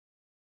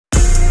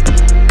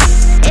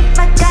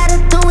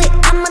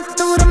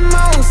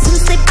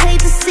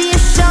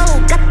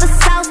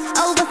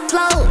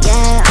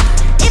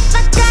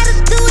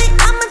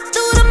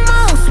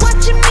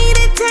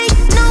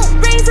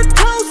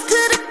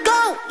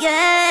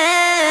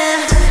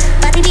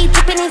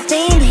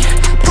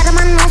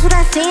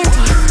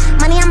fancy.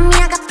 Money on me,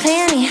 I got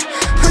plenty.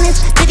 Hundreds,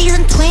 50s,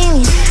 and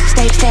 20s.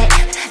 Stay fat,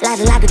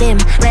 lot of them.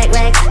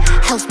 Rags,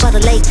 house by the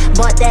lake,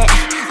 bought that.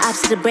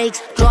 Opposite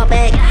brakes, draw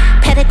back.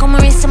 Paddock on my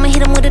wrist, I'ma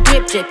hit 'em with a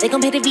drip. They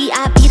gon' pay the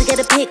VIP to get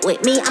a pic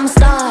with me. I'm a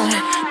star,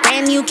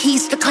 brand new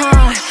keys to the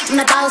car. I'm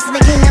the boss and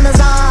the king and the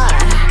czar.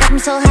 Got me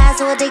so high,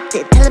 so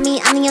addicted, telling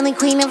me I'm the only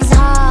queen of his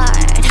heart.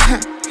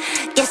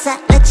 Guess I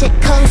let you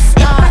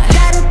co-star. If I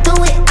gotta do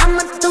it,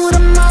 I'ma do the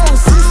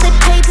most. Since they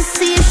paid to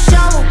see a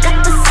show, got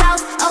the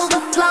sauce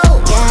overflow,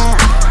 yeah.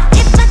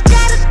 If I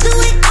gotta do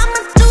it,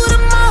 I'ma do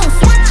the most.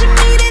 Watching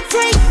me, they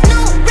take no,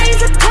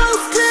 raise a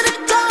toast to the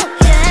goat,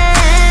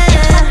 yeah.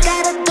 If I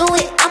gotta do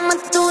it, I'ma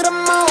do the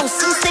most.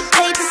 Since they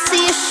paid to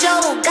see a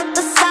show, got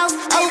the sauce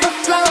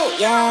overflow,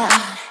 yeah.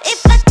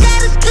 If I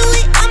gotta do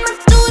it, I'ma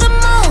do the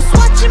most.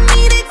 Watching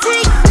me, they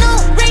take no,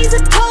 raise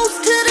a toast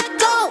to the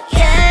goat,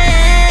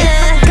 yeah. If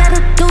I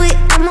gotta do it,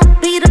 I'ma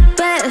be the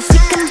best.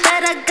 You can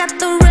bet I got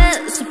the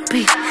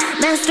recipe.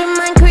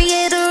 Mastermind,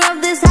 creator of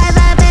this high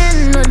vibe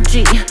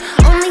energy.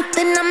 Only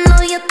thing I'm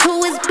loyal to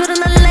is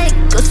building a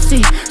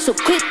legacy. So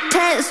quit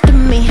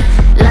testing me.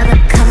 Lot of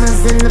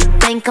commas in the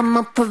bank, I'm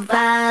a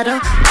provider.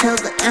 Tell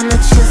the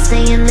amateurs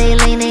stay in they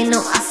lane, ain't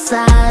no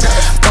outsider.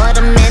 Bought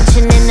a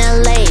mansion in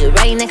LA,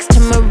 right next to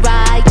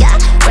Mariah.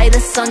 Write a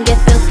song, get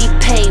filthy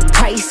paid,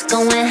 price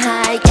going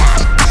high, yeah.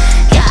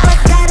 If I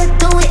gotta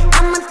do it,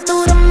 I'ma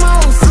do the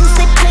most. Since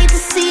they paid to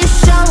see a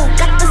show,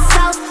 got the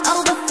sauce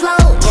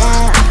overflow,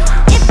 yeah.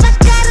 If I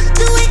gotta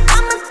do it,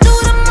 I'ma do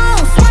the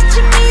most.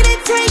 Watching me, they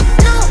take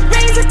no,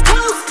 raise a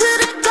toast to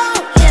the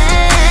goat,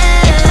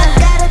 yeah. If I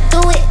gotta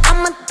do it,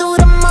 I'ma do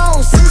the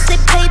most. Since they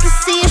paid to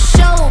see a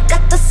show,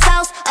 got the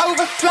sauce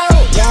overflow,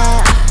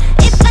 yeah.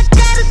 If I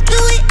gotta do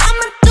it,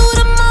 I'ma do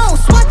the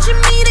most. Watching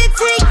me, they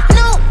take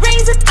no,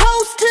 raise a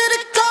toast to the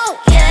goat,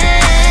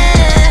 yeah.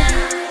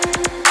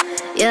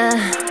 Yeah.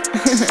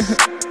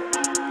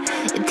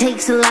 It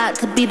takes a lot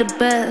to be the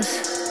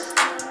best.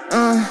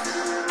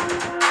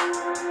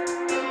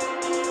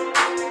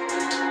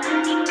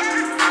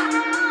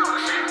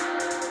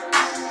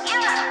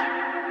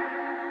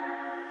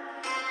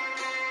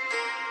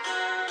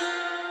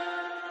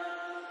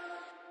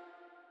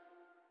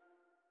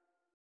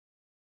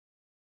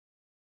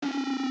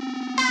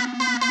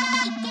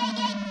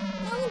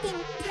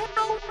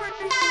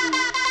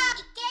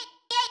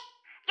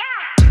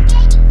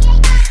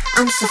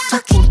 I'm so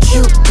fucking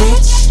cute,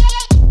 bitch.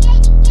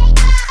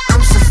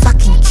 I'm so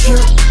fucking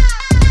cute.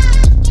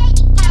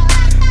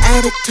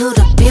 Attitude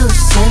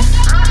abusive,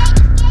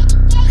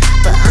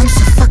 but I'm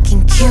so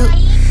fucking cute.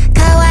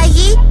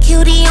 Kawaii,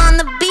 cutie on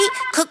the beat,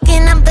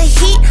 cooking up the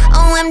heat.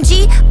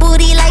 OMG,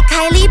 booty like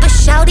Kylie, but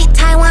shouty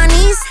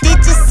Taiwanese.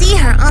 Did you see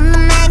her on the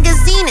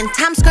magazine and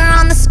Times Square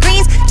on the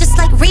screens? Just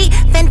like Reed,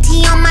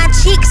 Fenty on my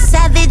cheek,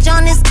 Savage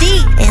on his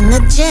D. In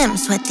the gym,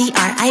 sweaty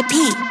RIP,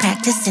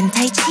 practicing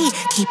Tai Chi.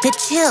 Keep it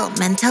chill,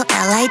 mental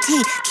LIT,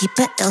 keep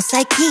it ill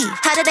psyche.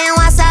 Hotter than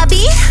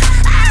wasabi,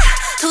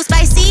 too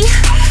spicy.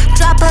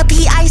 Drop a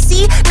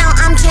PIC, now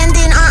I'm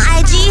trending on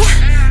IG,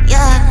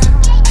 yeah.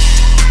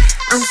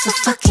 I'm so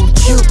fucking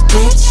cute,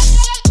 bitch.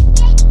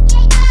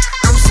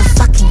 I'm so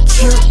fucking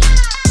cute.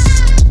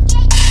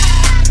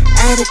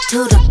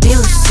 Attitude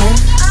abusive,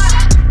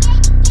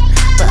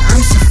 but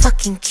I'm so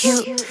fucking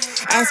cute.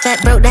 Ass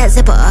fat broke that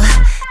zipper,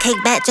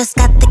 cake back just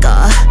got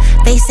thicker.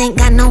 Face ain't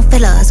got no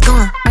fillers, go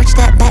on, arch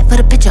that back for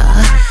the picture.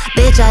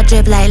 Bitch, I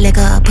drip like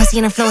liquor, pussy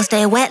in the floor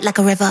stay wet like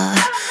a river.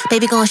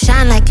 Baby gon'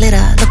 shine like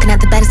glitter, looking at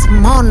the baddest of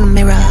them all in the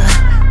mirror.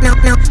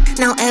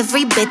 Now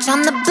every bitch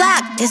on the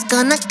block is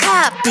gonna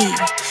copy.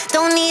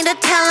 Don't need to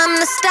tell them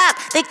to stop,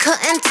 they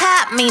couldn't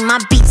top me. My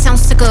beat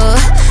sounds sicker,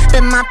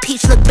 but my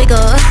peach look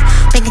bigger.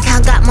 Bank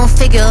account got more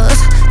figures,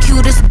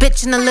 cutest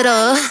bitch in the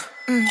litter.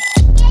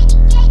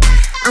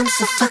 I'm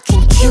so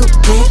fucking cute,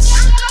 bitch.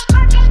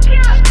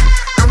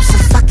 I'm so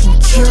fucking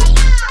cute.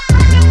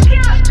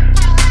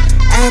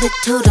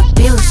 Attitude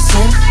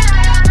abusive,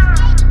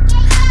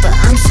 but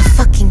I'm so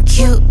fucking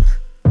cute.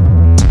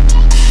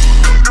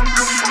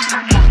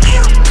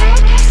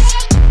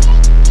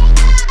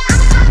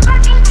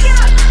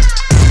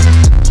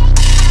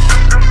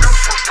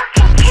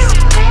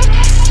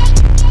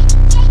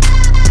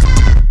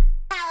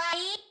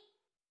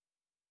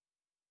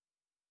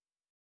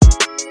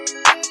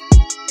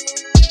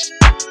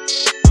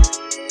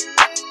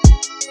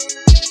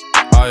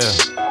 Oh yeah.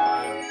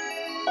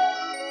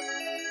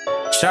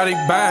 Shawty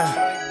bad.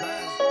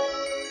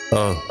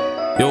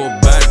 You a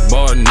bad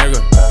boy, nigga.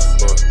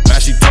 Now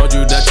she told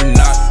you that you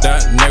not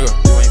that nigga.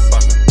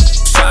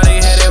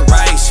 Shawty had it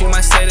right, she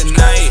might stay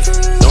tonight.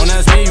 Don't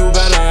ask me, you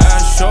better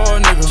ask your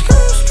nigga.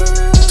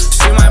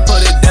 She might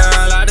put it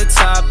down like the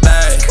top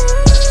bag.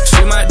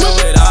 She might do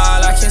it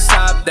all, I can't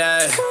stop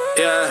that.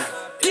 Yeah.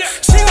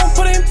 She gon'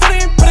 put in.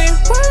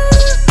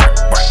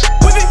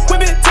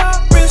 Whip it,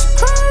 top wrist.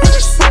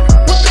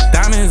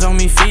 Diamonds on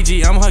me,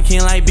 Fiji. I'm her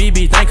king like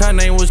BB. Think her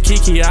name was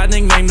Kiki. I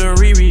nicknamed her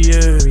Riri,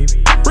 yeah.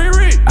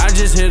 Riri. I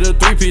just hit a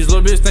 3-piece.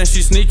 Little bitch think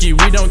she sneaky.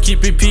 We don't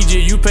keep it PG.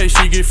 You pay,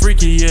 she get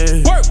freaky,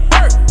 yeah. Work.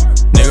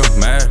 Nigga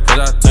mad cause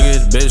I took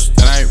his bitch,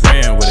 then I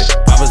ran with it.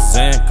 Papa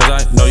Zen cause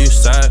I know you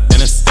sad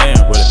and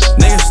stand with it.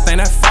 Niggas think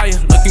that fire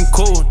looking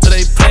cool till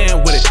they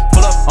playing with it.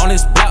 Pull up on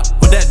this block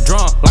with that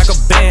drum like a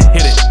band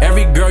hit it.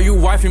 Every girl you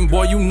wifing,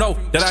 boy, you know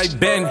that I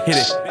been hit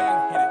it.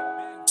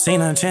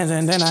 Seen a chance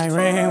and then I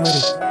ran with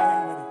it.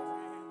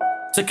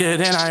 Took it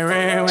and I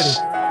ran with it.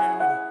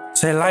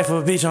 Say life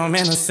will be your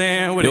man to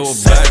sin with it. You a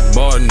black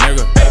boy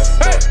nigga.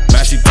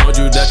 Man, she told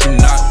you that you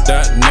not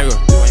that nigga.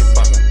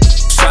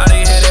 Shawty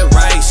hit it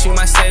right, she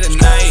might stay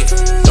tonight.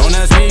 Don't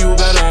ask me, you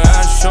better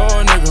ask your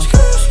nigga.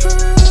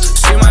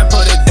 She might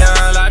put it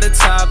down like the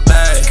top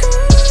bag.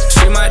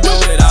 She might do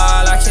it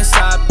all, I can't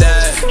stop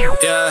that.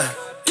 Yeah.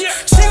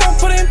 She gon'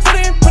 put in.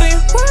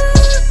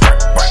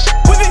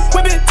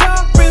 Whip it,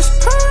 top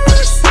wrist.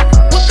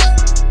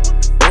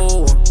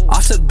 Ooh,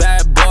 off the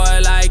bad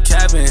boy like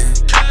Kevin.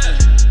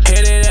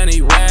 Hit it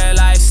anywhere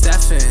like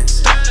Stephen.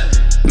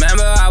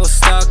 Remember I was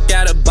stuck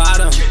at the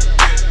bottom.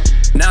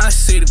 Now I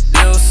see the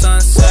blue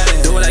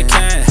sunset. Do what I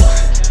can,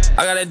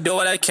 I gotta do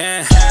what I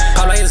can.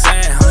 Pop like a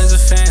Zan, hundreds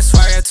of fans,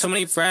 swear I got too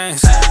many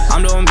friends.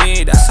 I'm doing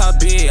me, that's how I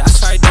be, I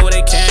try to do what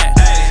I can.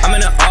 I'm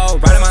in the O,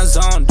 right in my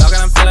zone, dog,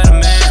 and I'm feeling a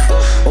man.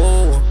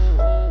 Ooh,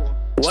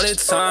 what a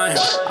time.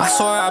 I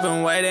swear I've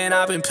been waiting,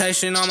 I've been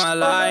patient all my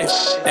life.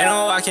 They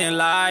know I can't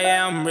lie,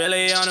 yeah, I'm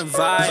really on a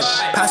vibe.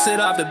 Pass it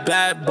off the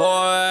bad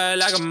boy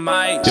like a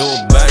mic. You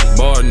a bad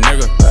boy,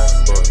 nigga.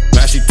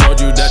 Man, she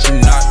told you that you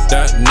not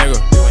that nigga.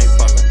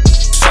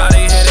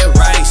 Shawty hit it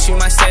right, she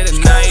might stay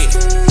tonight.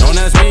 Don't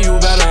ask me, you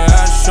better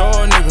ask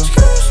your nigga.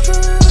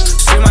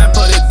 She might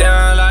put it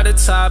down like the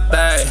top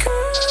bag.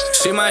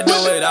 She might do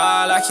it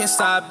all, I can't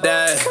stop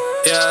that.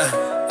 Yeah.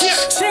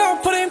 She gon'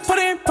 put in.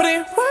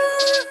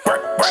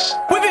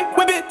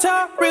 Whip it,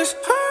 top wrist.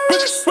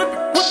 Whip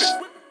it.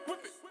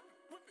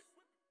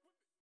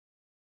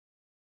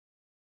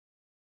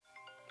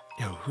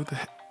 Yo, who the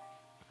heck?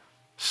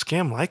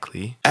 Scam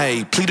likely.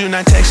 Hey, please do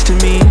not text to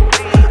me.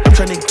 I'm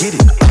trying to get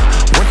it.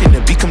 Working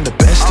to become the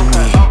best of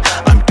me.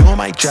 I'm doing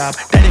my job.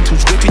 That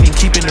includes whipping and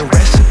keeping the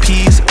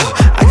recipes.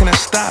 I cannot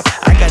stop.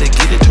 I gotta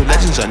get it till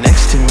legends are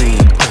next to me.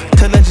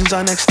 Till legends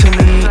are next to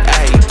me.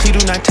 Hey, please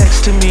do not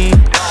text to me.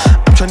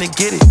 I'm trying to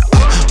get it.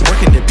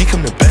 Working to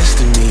become the best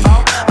of me.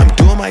 I'm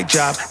doing my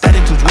job. That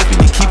includes whipping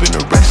and keeping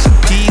the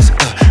recipes.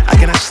 I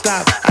cannot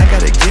stop. I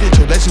gotta get it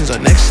till legends are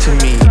next to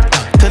me.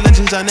 Till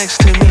legends are next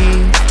to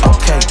me.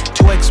 Okay,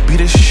 2X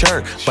beat a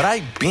shirt, but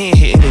I been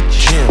hitting the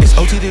gym. It's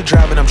OT to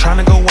drive and I'm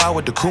trying to go out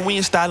with the cool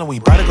and style and we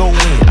bout to go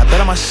win. I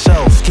bet on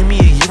myself. Give me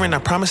a year and I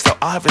promise that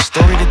I'll have a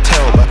story to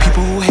tell about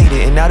people who hate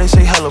it and now they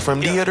say hello from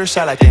the other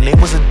side like their name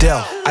was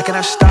Adele. I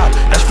cannot stop.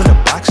 That's from the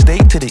box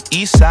state to the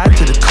east side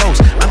to the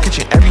coast. I'm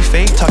catching every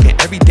fade, talking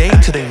every day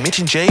till they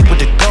mention Jay with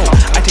the GOAT.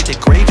 I take the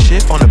grave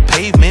shift on the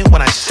pavement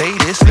when I say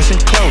this. Listen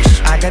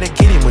close. I gotta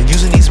get it when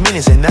using these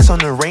minutes, and that's on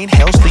the rain,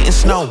 hail, sleet, and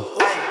snow.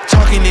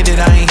 Talking it,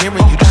 I ain't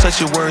hearing you. Just let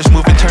your words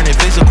move and turn it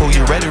physical.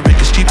 Your rhetoric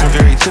is cheap and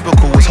very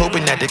typical. Was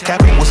hoping that the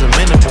capping was a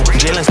minimal.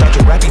 Jalen start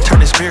to rap, he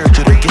turn it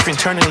spiritual. The gift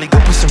internally go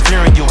put some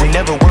fear in you. We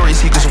never worry,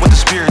 see, cause what the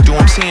spirit do.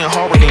 I'm seeing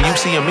hard work and you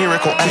see a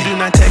miracle. You do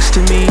not text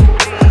to me.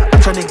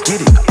 I'm trying to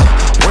get it.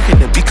 Working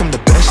to become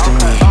the best of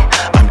me.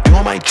 I'm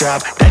doing my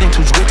job. That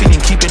includes whipping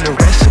and keeping the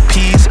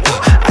recipes.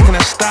 I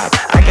cannot stop.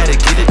 I gotta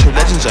get it till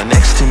legends are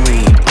next to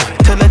me.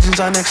 Till legends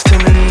are next to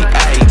me.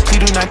 Ay,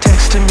 please do not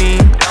text to me.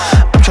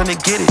 I'm trying to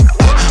get it.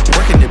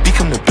 Working to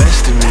become the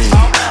best of me.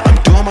 I'm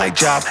doing my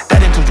job.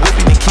 That includes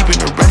whipping and keeping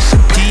the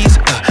recipes.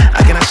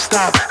 I cannot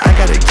stop. I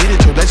gotta get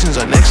it till legends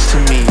are next to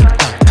me.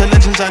 Till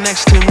legends are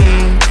next to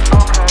me.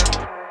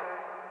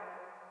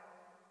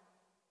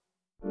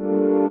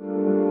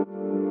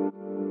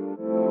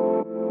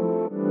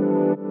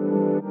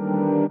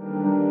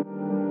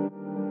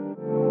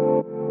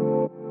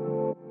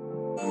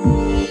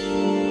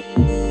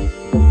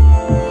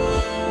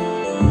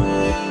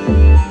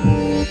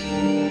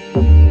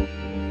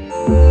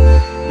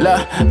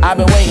 Look, I've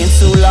been waiting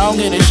too long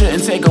and it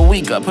shouldn't take a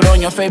week. Put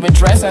on your favorite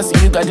dress, I see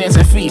you got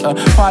dancing feet.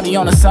 Party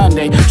on a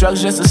Sunday,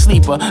 drugs just a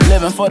sleeper.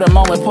 Living for the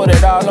moment, put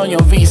it all on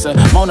your visa.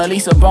 Mona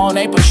Lisa,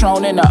 Bonet,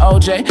 Patron in the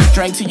OJ.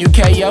 Drink to you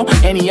KO,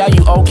 any are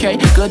you okay?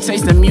 Good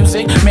taste in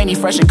music, many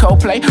fresh and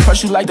Coldplay.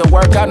 First you like to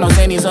work out, no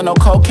Xannies or no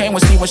cocaine.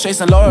 When Steve was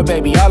chasing Laura,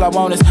 baby, all I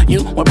want is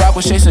you. When Brock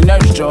was chasing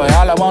Nurse Joy,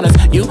 all I want is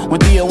you. When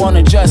Thea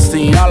wanted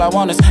Justine, all I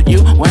want is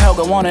you. When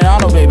Helga wanted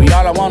Arnold, baby,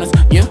 all I want is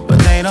you. But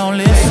they don't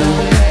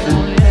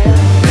listen.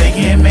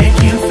 They can't make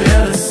you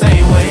feel the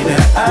same way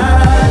that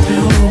I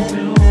do.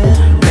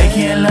 They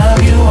can't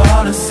love you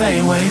all the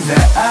same way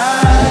that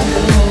I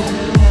do.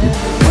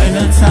 When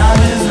the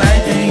time is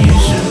right, then you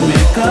should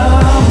make a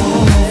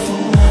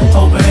move.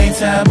 Hope it ain't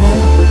taboo.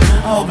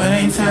 Hope it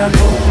ain't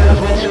taboo.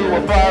 Went to a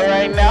bar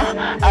right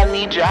now. I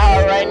need your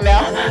heart right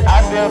now.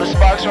 I feel the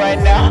sparks right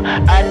now.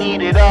 I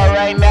need it all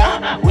right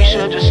now. We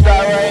should just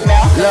start right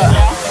now.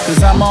 Look.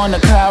 Cause I'm on the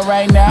cloud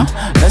right now.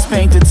 Let's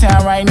paint the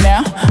town right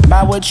now.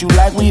 Buy what you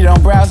like, we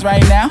don't browse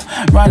right now.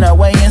 Run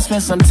away and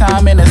spend some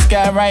time in the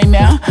sky right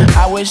now.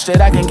 I wish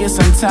that I can get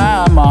some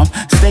time off.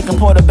 Steak and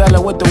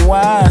portobello with the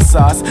wine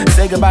sauce.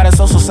 Say goodbye to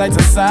social sites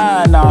and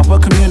sign off.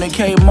 But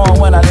communicate more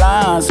when our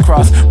lines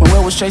cross. When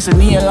Will was chasing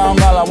Nia Long,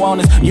 all I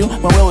want is you.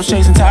 When Will was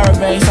chasing Tyra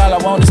Banks, all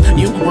I want is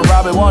you. When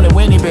Robert wanted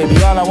Whitney, baby,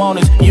 all I want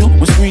is you.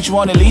 When Screech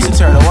wanted Lisa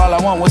Turtle, all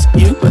I want was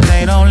you. But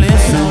they don't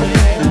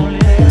listen.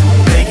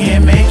 They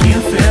can't make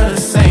you feel the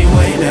same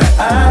way that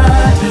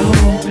I do.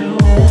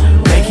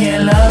 They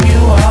can't love you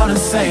all the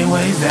same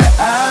ways that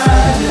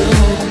I do.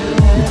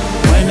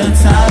 When the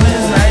time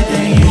is right,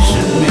 then you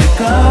should make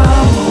a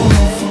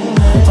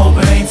move. Hope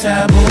it ain't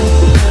taboo.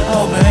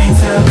 Hope it ain't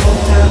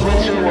taboo.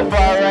 With you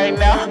apart right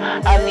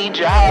now, I need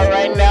your heart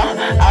right now.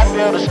 I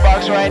feel the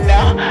sparks right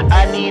now.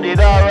 I need it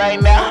all right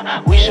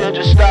now. We should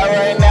just start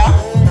right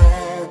now.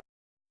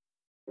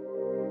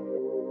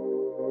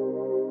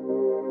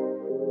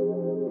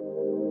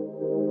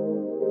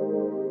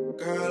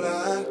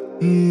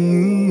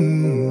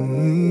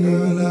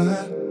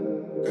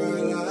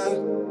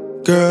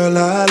 Girl,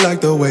 I like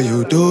the way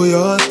you do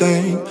your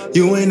thing.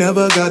 You ain't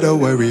never gotta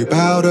worry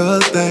about a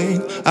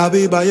thing. I'll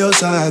be by your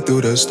side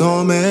through the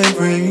storm and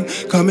rain,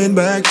 coming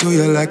back to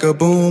you like a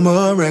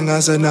boomerang. I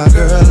said, nah,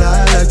 girl,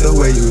 I like the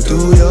way you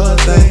do your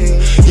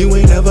thing. You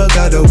ain't never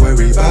gotta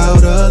worry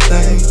about a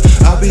thing.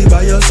 I'll be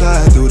by your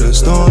side through the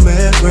storm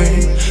and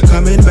rain,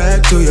 coming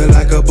back to you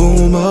like a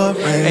boomerang.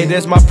 Hey,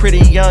 there's my pretty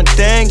young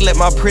thing, let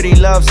my pretty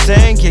love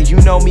sing. Yeah, you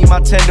know me, my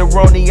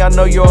tenderoni, I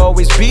know you'll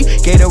always be.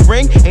 Gave a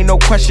ring, ain't no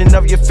question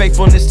of your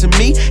faithfulness to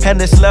me. And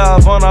this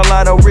love on our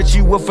line, oh rich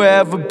you will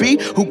forever be.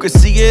 Who could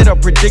see it or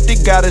predict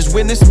it? God has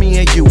witnessed me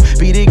and you.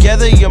 Be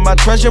together, you're my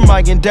treasure, my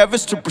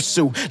endeavors to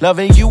pursue.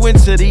 Loving you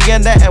into the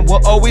end, that and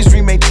will always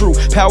remain true.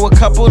 Power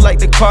couple like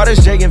the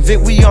Carters, Jay and Vic,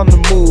 we on the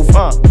move,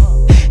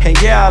 And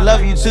yeah, I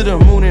love you to the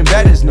moon and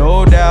back, there's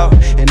no doubt.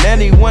 And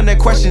anyone that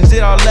questions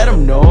it, I'll let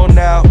them know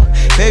now.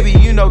 Baby,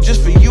 you know,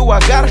 just for you, I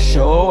gotta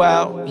show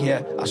out.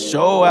 Yeah, I'll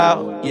show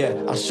out. Yeah,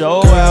 I'll show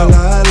out. Girl,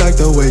 I like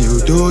the way you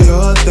do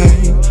your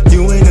thing.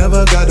 You ain't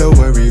never gotta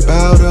worry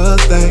about a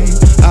thing.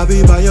 I'll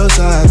be by your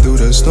side through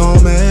the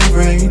storm and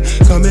rain,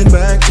 coming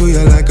back to you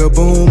like a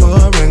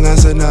boomerang. I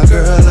said, nah,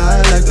 girl,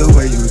 I like the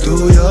way you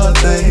do your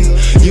thing.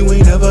 You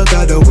ain't never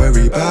gotta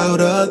worry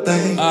about a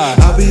thing.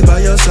 I'll be by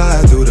your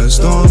side through the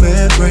storm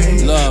and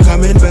rain,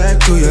 coming back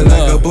to you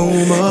like a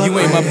boomerang. You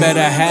ain't my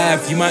better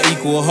half, you my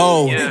equal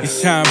whole. You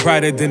shine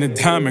brighter than a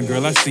diamond,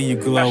 girl, I see you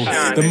glow.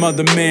 The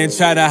mother man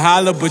try to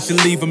holler, but you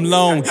leave him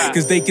alone.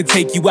 Cause they can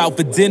take you out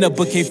for dinner,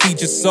 but can't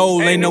feed your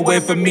soul. Ain't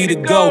nowhere for me to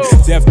go.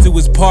 Death to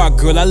his part,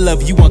 girl, I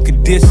love you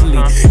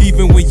unconditionally.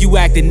 Even when you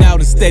acting out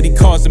and steady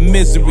causing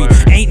misery.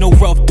 Ain't no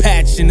rough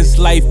patch in this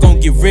life gon'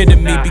 get rid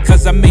of me,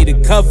 because I made a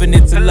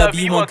covenant to love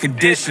you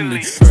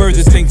unconditionally.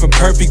 Furthest thing from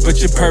perfect, but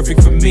you're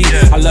perfect for me.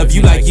 I love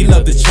you like you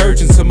love the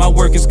church until my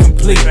work is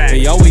complete.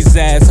 They always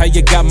ask how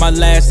you got my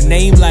last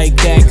name like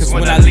that, cause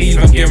when I leave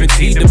I'm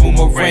guaranteed to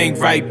boomerang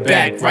right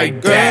back, right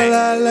back. Girl,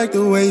 I like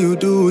the way you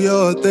do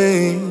your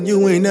thing.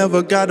 You ain't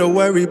never gotta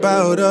worry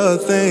about a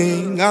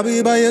thing. I'll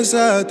be by your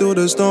side through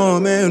the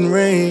storm and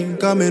rain,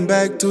 coming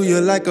back to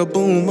you like a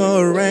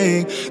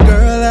boomerang.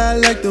 Girl, I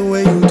like the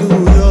way you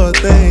do your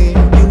thing.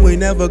 You ain't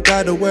never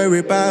gotta worry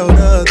about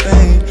a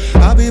thing.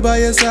 I'll be by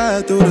your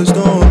side through the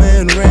storm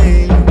and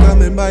rain,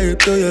 coming by you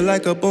through you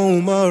like a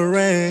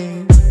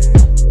boomerang.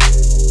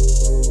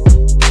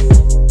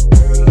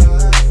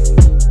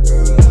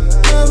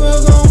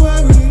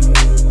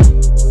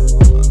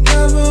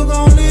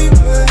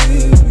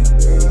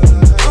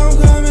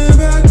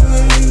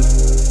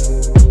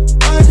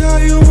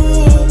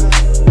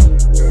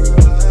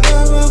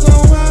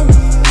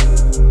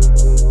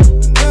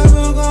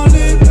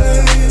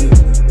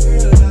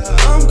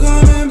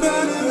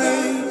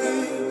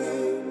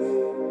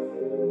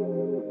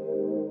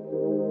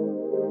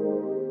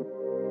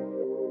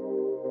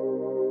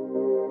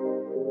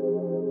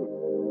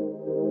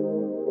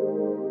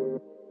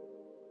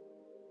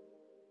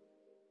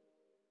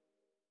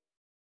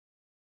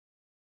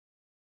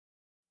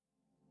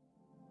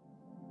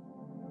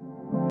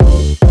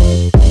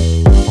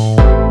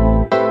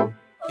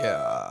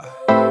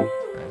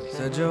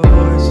 Said your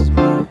voice is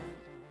mine.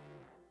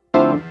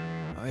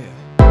 Oh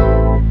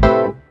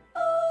yeah.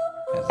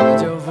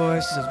 Said your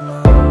voice is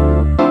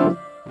mine.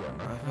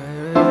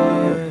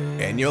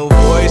 And your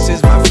voice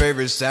is my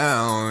favorite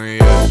sound,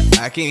 yeah.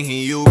 I can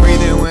hear you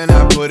breathing when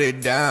I put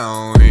it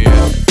down,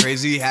 yeah.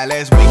 Crazy how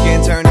last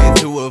weekend turned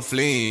into a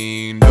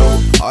fling,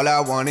 though. All I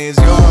want is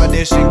your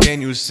audition,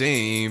 can you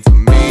sing for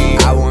me?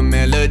 I want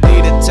melody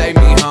to take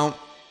me home.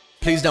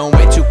 Please don't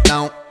wait too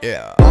long,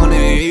 yeah. Wanna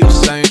hear you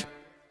sing,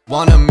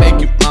 wanna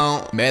make you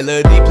moan.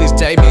 Melody, please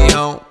take me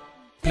home.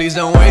 Please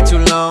don't wait too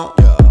long,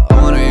 yeah.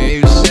 Wanna hear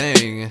you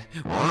sing,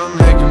 wanna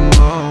make you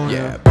moan.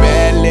 Yeah,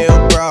 bad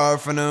little broad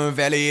from the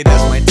valley,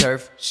 that's my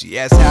turf. She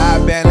asks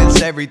how I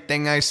balance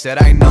everything, I said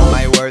I know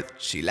my worth.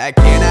 She like,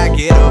 can I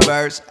get a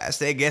verse? I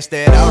said, guess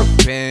that all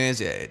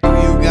depends, yeah. Do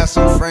you got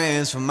some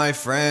friends from my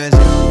friends?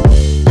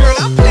 Yeah. Girl,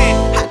 I'm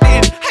playing hot.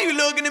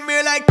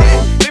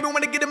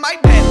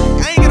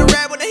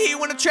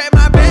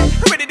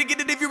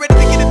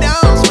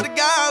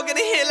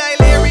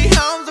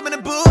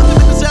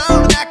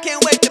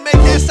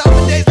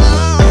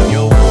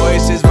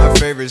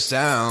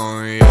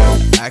 sound,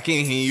 yeah. I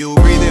can hear you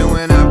breathing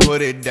when I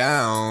put it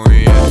down,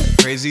 yeah.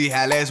 Crazy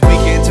how last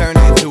weekend turned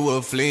into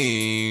a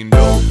fling,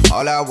 though.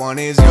 All I want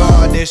is your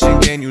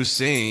audition, can you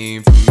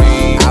sing for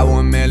me? I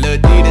want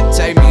melody to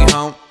take me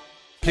home.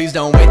 Please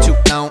don't wait too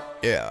long,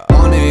 yeah.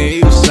 Wanna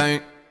hear you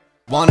sing,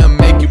 wanna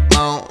make you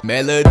moan.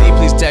 Melody,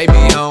 please take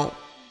me home.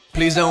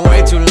 Please don't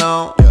wait too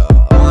long, yeah.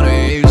 Wanna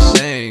hear you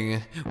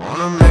sing,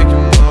 wanna make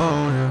you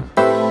moan, yeah.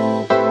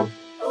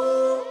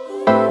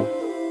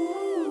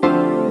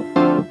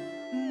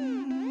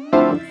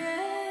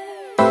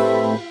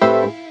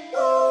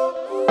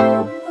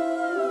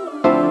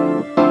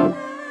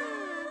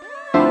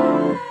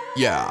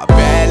 Yeah, a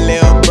bad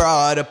little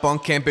broad up on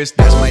campus,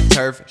 that's my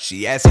turf.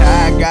 She asked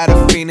how I got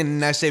a feeling,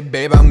 and I said,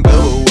 babe, I'm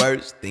good with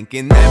words.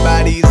 Thinking that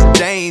body's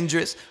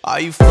dangerous. Are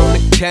you from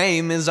the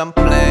Caymans? I'm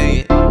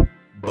playing,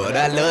 but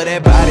I love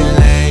that body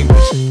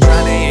language.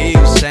 Trying to hear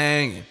you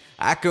singing,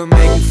 I could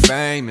make you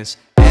famous.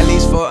 At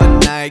least for a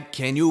night,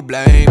 can you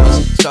blame us?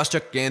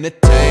 Starstruck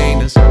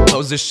entertainers,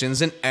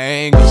 positions and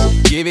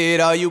angles. Give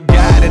it all you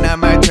got and I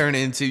might turn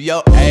into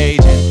your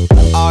agent.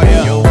 Oh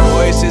yeah, your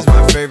voice is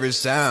my favorite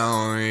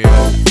sound,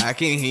 yeah. I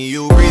can hear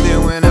you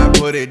breathing when I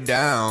put it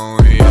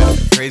down, yeah.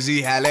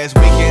 Crazy how last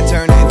weekend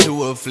turned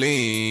into a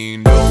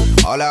fling, though.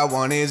 All I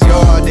want is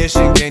your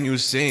audition, can you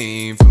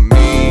sing for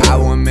me? I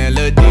want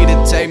melody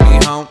to take me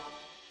home.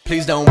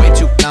 Please don't wait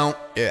too long,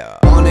 yeah.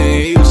 Wanna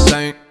hear you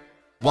sing,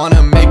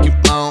 wanna make you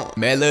moan.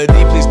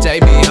 Melody, please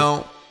take me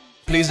home.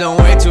 Please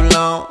don't wait too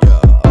long,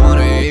 yeah.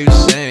 Wanna hear you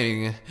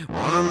sing,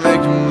 wanna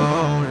make you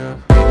moan, yeah.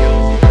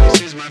 Your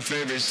voice is my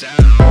favorite sound,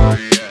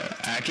 yeah.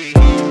 I can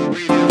hear you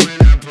breathing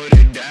when I put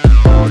it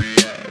down,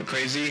 yeah.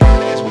 Crazy how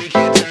last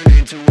weekend turned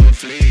into a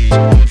flea, All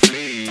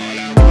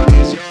I want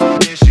is your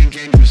audition,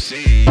 can you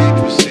see,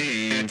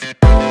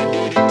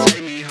 Melody to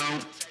take me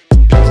home.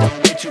 Please don't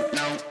wait too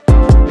long.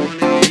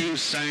 Wanna hear you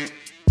sing,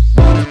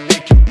 wanna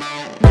make you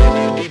moan.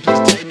 Melody,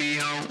 please take me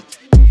home.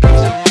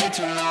 Please don't wait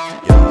too long.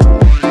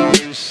 Wanna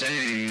hear you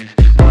sing,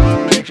 wanna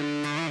make you moan.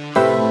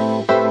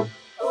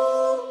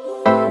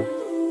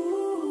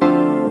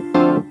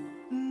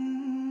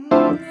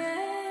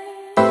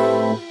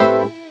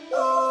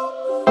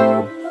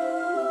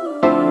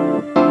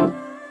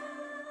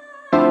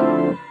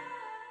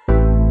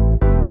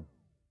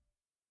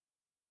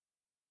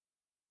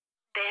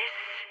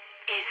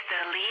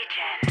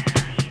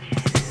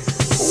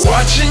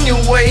 Watching you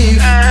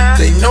wave,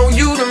 they know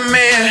you the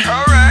man.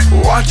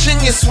 Watching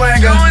your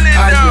swagger,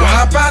 how you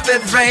hop out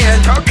that van.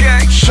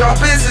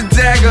 Sharp as a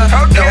dagger,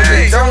 no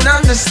they don't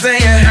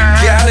understand.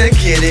 Gotta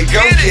get it,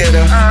 go get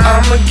her.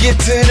 I'ma get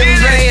to the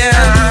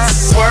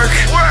bands. Work,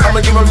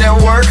 I'ma give them that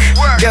work.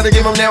 Gotta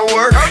give them that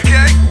work.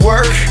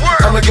 Work,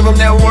 I'ma give them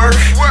that work.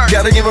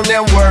 Gotta give them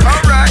that work.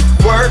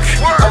 Work,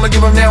 I'ma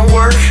give them that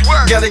work.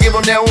 Gotta give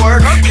them that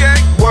work.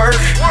 Work,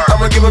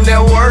 I'ma give them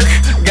that work.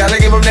 Gotta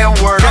give them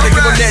that work. Gotta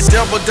give them that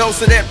double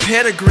dose of that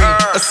pedigree.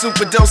 A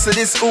super dose of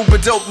this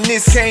uber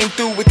dopeness. Came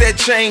through with that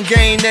chain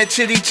gang, that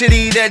chitty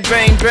chitty, that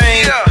bang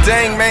bang.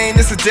 Dang man,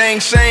 it's a dang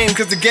shame,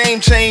 cause the game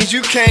changed,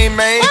 you came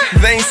man.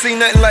 They ain't seen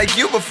nothing like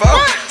you before.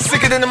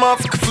 Sicker than the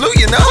motherfucker flu,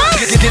 you know.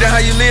 Get it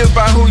how you live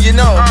by who you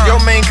know. Your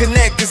main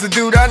connect is the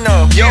dude I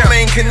know. Your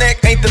main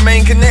connect ain't the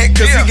main connect,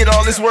 cause he get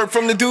all this work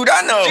from the dude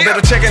I know.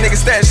 Better check a nigga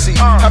stat sheet.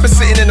 I been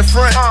sitting in the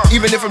front,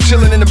 even if I'm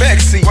chilling in the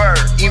backseat.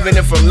 Even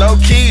if I'm low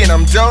key and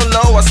I'm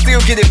dolo, I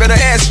still get it, better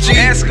ask G.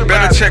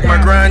 Better check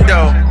my grind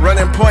though.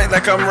 Running point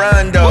like I'm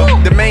Rondo.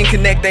 The main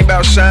connect ain't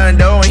about shine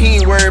though, and he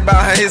ain't worried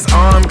about how his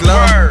arm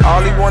glow.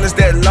 All he want is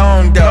that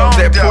long dough.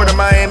 That Port of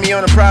Miami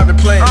on a private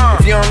plane.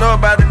 If you don't know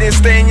about it, then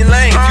stay in your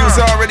lane. If you was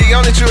already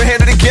on it, you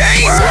ahead of the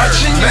game.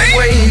 Watching you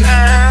wave,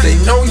 they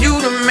know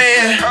you the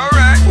man.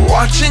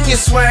 Watching your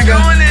swagger,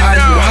 how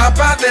you hop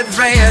out that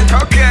van.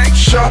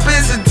 Sharp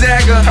as a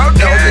dagger,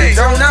 no they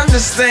don't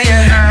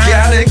understand.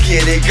 Gotta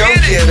get it, go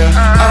get her.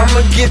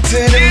 I'ma get to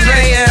the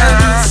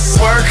bands.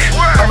 Work,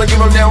 I'ma give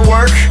them that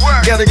work.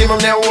 Gotta give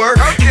them that work.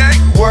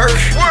 Work,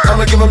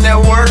 I'ma give them that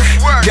work.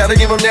 Gotta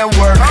give them that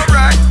work.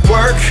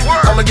 Work,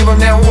 I'ma give them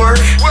that work.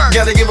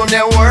 Gotta give them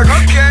that work.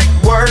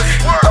 Work,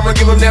 I'ma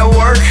give them that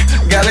work.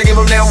 Gotta give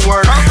them that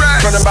work.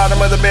 From the bottom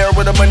of the barrel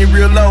with the money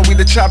real low, we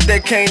the chop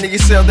that cane and you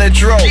sell that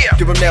dro.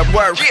 Give them that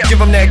work, give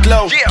them that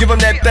glow. Give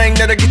them that thing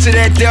that'll get you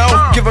that dough.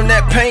 Give them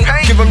that paint,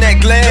 give them that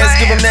glass.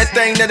 Give them that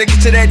thing that'll get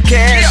you that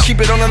cash.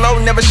 Keep it on the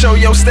low, never show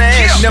your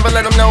stash. Never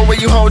let them know where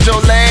you hold your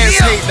last.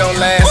 Hate don't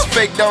last,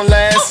 fake don't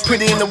last.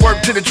 Put in the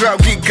work till the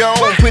drought get gone.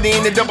 Put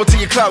in the double till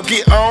your clout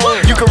get on.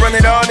 You can run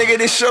it all, nigga,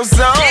 this your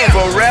zone.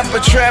 For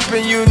rapper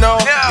trapping, you know,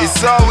 it's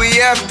all we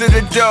after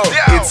the dough.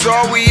 It's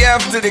all we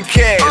after the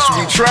cash.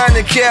 We trying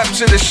to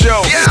capture the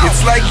show.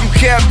 It's like you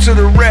capture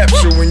the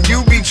rapture when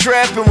you be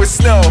trapping with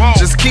snow.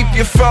 Just keep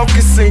your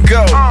focus and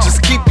go.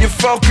 Just keep your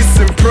focus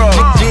and pro.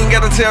 You ain't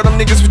gotta tell them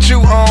niggas what you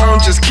own.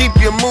 Just keep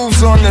your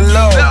moves on the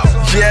low.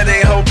 Yeah,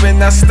 they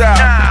hoping I stop.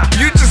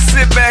 You just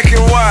sit back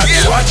and watch.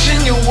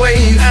 Watching you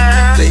wave,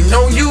 they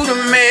know you the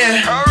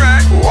man.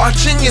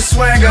 watching your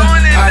swagger.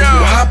 How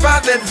you hop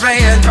out that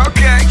van,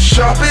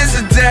 sharp as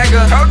a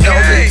dagger. No,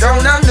 they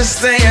don't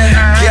understand.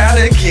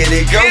 Gotta get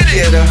it, go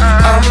get her.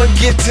 I'ma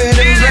get to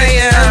the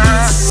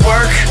bands.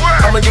 Work,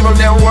 I'ma give them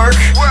that work.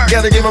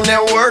 Gotta give them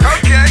that work.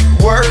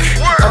 Work,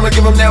 I'ma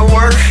give them that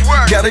work.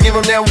 Gotta give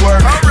them that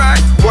work.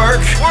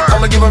 Work,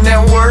 I'ma give them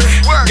that work.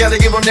 Gotta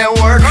give them that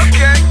work.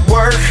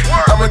 Work,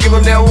 I'ma give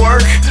them that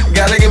work.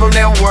 Gotta give them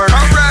that work.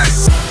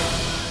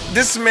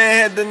 This man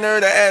had the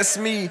nerve to ask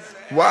me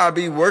why I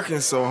be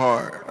working so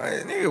hard.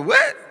 Like, nigga,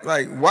 what?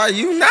 Like, why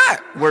you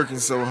not working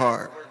so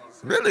hard?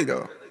 Really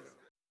though.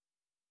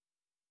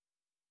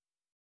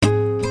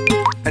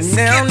 And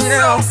now,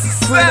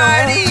 put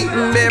on,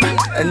 baby.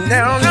 And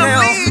now,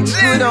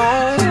 put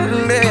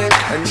on, baby.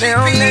 And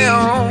now,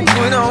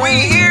 put on,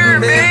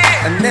 baby.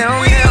 And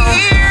now,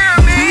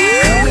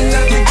 coming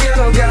out the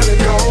ghetto, gotta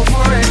go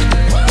for it.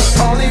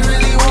 All they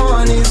really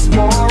want is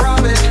more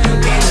of it.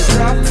 In a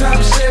drop top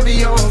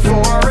Chevy or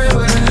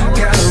forever.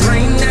 Gotta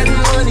rain that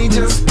money,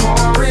 just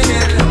pour in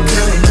it.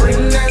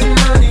 Bring that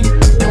money,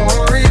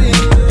 pour it in.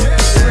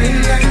 Bring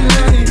that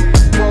money,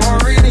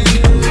 pour it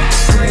in.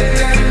 Bring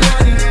that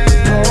money,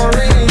 pour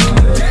it in.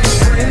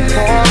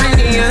 Pour it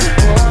in,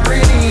 pour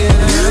it in.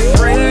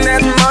 Bring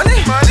that money,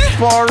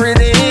 pour it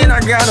in. I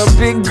got a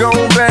big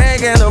gold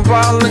bag and a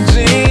bottle of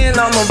gin.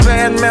 I'm a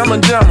bad mama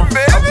jamma,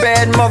 a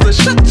bad mother.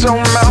 Shut your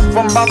mouth,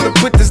 I'm about to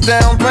put this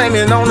down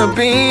payment on the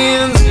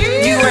Benz.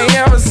 You ain't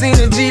ever seen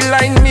a G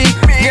like me.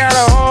 Got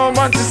a whole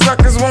bunch of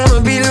suckers wanna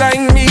be like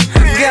me.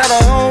 Got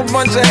a whole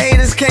bunch of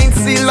haters can't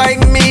see like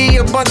me.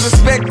 A bunch of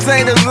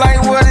spectators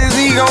like, what is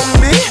he gonna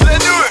be?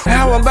 Let's do it.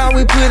 How about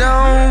we put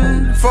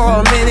on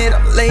for a minute?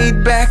 I'm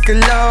laid back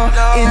and low.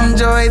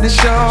 Enjoy the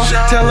show.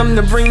 Tell them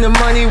to bring the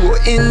money, we'll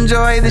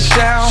enjoy the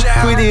shower.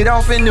 Put it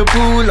off in the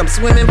pool, I'm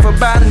swimming for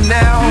about an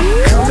hour.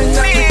 Coming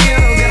up the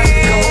ghetto, gotta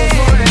go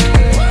for it.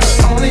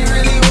 All they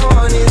really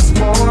want is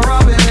more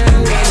of it. In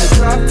a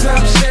drop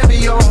top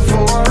Chevy on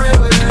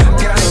forever.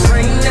 Gotta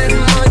rain that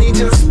money,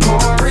 just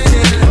pour it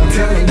in.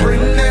 Tell them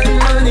bring that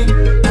money,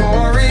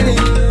 pour it in.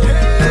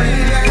 Bring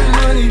that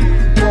money,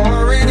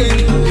 pour it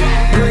in.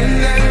 Bring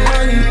that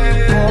money,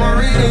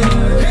 pour it in.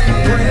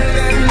 Bring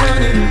that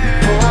money,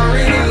 pour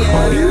it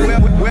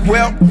in.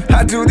 Well,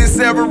 I do this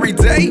every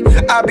day.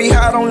 I be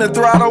hot on the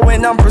throttle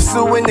when I'm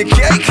pursuing the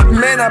cake.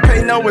 Man, I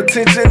pay no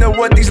attention to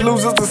what these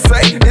losers will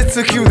say. It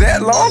took you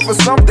that long for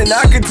something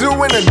I could do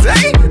in a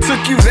day.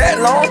 Took you that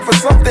long for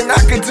something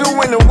I could do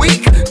in a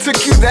week.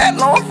 Took you that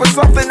long for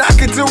something I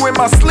could do in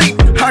my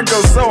sleep. I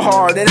go so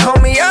hard, and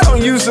homie, I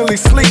don't usually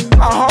sleep.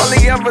 I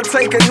hardly ever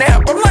take a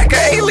nap, I'm like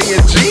an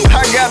alien G.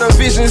 I got a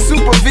vision,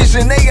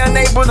 supervision, they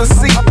unable to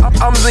see.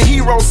 I'm the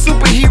hero,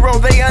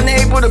 superhero, they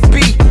unable to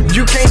be.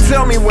 You can't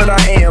tell me what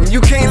I am, you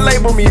can't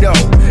label me though.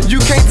 You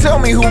can't tell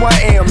me who I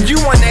am, you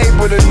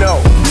unable to know.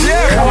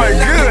 That boy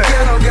good,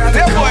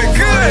 that boy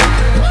good.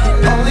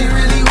 All they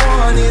really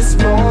want is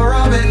more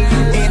of it.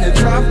 In a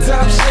drop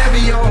top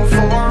Chevy on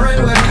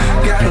forever.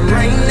 Gotta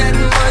rain that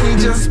money,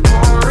 just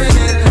pour in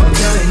it.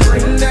 Gotta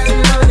bring that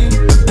money,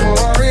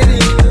 pour it in.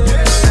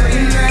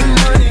 Bring that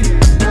money,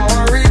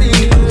 pour it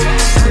in.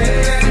 Bring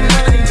that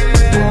money,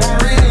 pour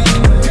it in.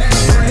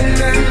 Bring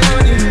that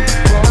money,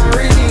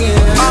 pour it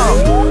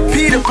in.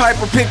 Peter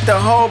Piper picked a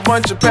whole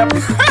bunch of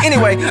peppers.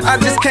 Anyway, I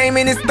just came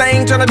in this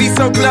thing tryna be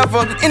so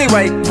clever.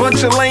 Anyway,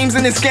 bunch of lames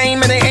in this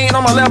game and they ain't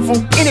on my level.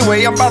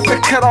 Anyway, I'm about to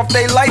cut off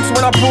they lights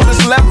when I pull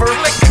this lever.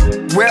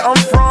 Where I'm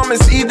from,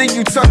 it's either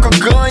you tuck a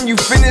gun, you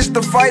finish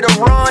the fight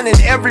or run, and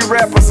every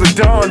rapper's a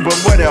done, but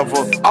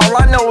whatever. All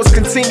I know is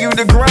continue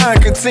to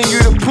grind, continue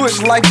to push.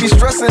 Life be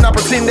stressing, I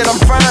pretend that I'm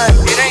fine.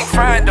 It ain't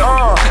fine,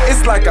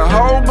 it's like a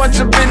whole bunch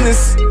of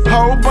business,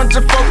 whole bunch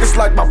of focus,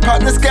 like my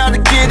partners gotta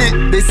get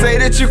it. They say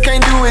that you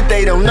can't do it,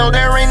 they don't know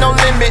there ain't no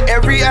limit.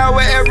 Every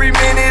hour, every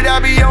minute, I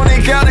be on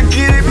it, gotta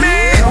get it,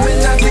 man.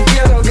 Coming out the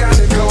ghetto,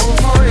 gotta go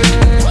for it.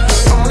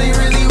 All they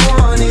really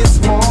want is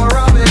more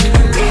of it.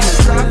 In a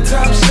drop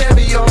top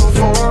Chevy on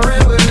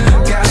forever.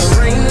 Gotta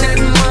rain that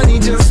money,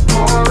 just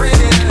pour it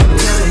in.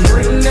 Gotta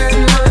bring that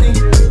money,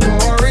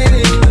 pour it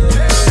in.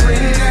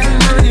 Bring that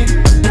money,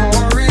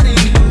 pour it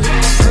in.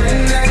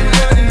 Bring that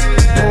money,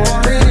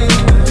 pour it in.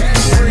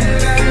 Bring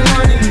that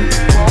money,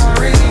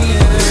 pour it in.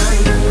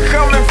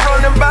 Coming from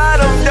the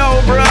bottom though,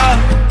 bruh.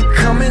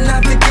 Coming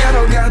out the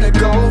ghetto, gotta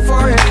go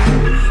for it.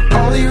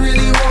 All they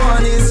really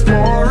want is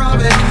more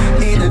of it.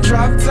 In a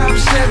drop top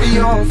Chevy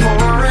on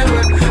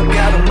forever.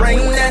 Gotta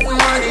rain that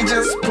money,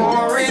 just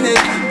pour in it.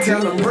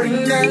 Tell them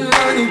bring that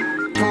money,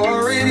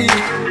 pour it in.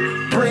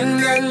 Bring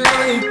that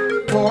money,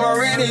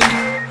 pour it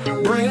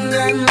in. Bring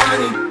that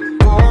money,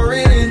 pour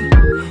it in.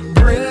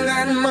 Bring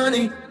that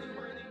money.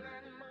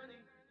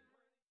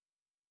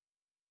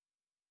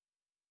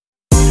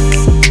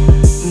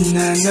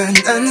 Na na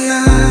na na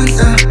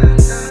na.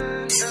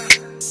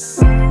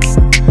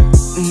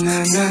 Na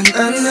na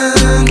na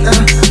na na.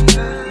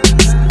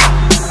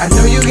 I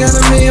know you got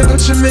a man,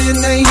 but your man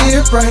ain't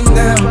here right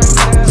now.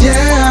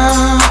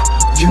 Yeah,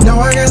 you know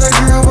I got a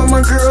girl, but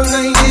my girl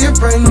ain't here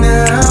right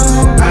now.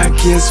 I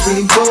guess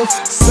we both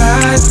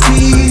side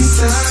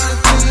pieces.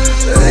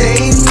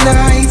 Ain't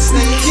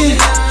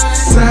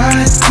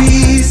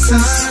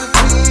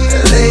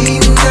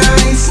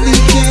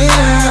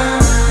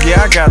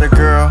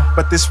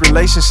But this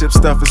relationship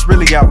stuff is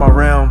really out my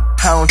realm.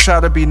 I don't try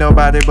to be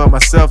nobody but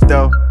myself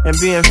though. And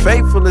being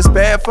faithful is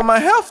bad for my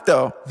health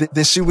though.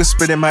 Then she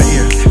whispered in my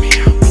ear, let me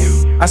help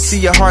you. I see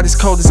your heart is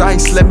cold as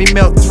ice, let me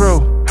melt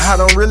through. I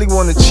don't really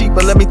wanna cheat,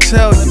 but let me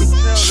tell you,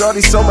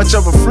 shorty's so much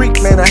of a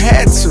freak, man, I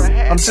had to.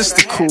 I'm just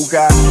a cool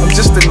guy, I'm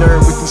just a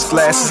nerd with these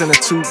glasses and a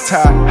tube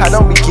tie. I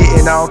don't be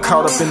getting all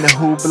caught up in the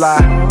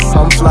hoopla.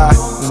 I'm fly,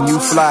 and you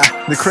fly.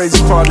 The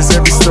crazy part is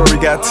every story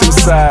got two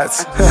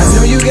sides. I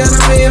know you got a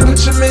man, but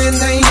your man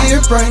ain't here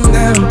right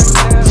now.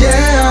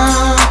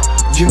 Yeah,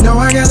 you know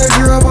I got a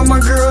girl, but my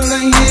girl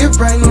ain't here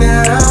right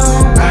now.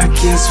 I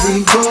guess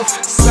we both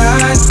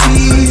side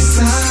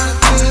pieces.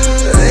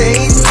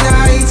 Late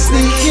night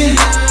sneaking,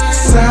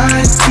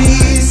 side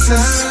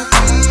pieces.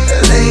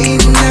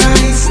 Late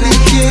night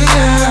sneaking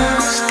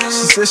out.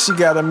 She says she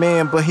got a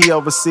man, but he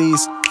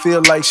overseas.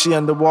 Feel like she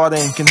underwater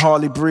and can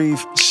hardly breathe.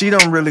 She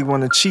don't really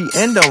wanna cheat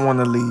and don't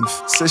wanna leave.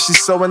 Says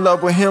she's so in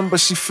love with him, but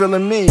she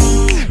feeling me.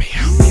 Let me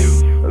help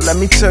you. Let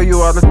me tell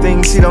you all the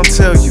things he don't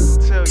tell you.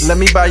 Let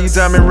me buy you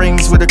diamond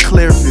rings with a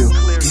clear view.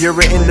 You're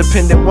an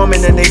independent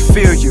woman and they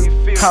feel you.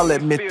 I'll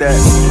admit that.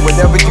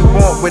 Whatever you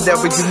want,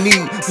 whatever you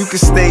need, you can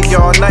stay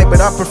all night,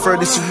 but I prefer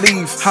that you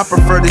leave. I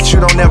prefer that you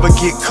don't ever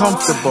get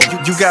comfortable.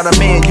 You got a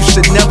man, you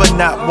should never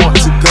not want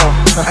to go.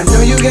 I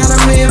know you got a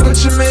man, but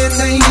your man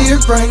ain't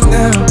here right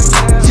now.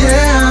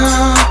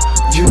 Yeah,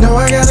 you know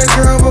I got a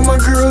girl, but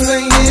my girl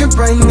ain't here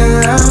right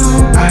now.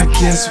 I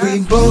guess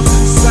we both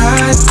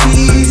side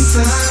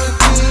pieces.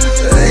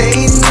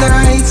 Late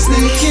night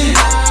sneaking,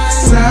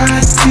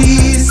 side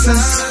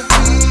pieces.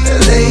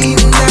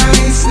 Late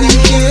night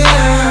sneaking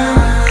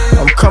out.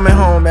 I'm coming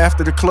home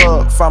after the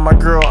club, find my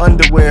girl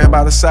underwear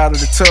by the side of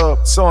the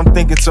tub. So I'm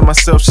thinking to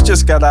myself, she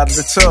just got out of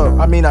the tub.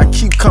 I mean, I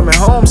keep coming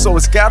home, so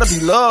it's gotta be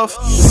love.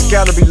 It's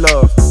gotta be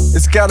love.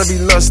 It's gotta be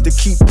lust to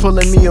keep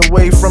pulling me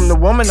away from the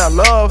woman I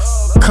love.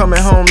 Coming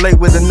home late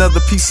with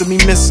another piece of me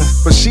missing.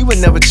 But she would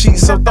never cheat,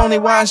 so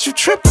Thony, why is you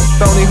tripping?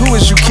 Thony, who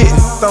is you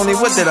kidding? Thony,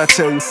 what did I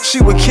tell you?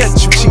 She would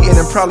catch you cheating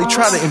and probably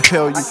try to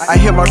impel you. I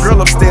hear my girl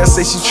upstairs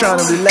say she's trying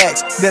to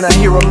relax. Then I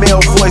hear a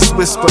male voice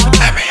whisper,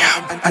 let me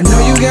help. I know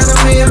you got a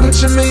man, but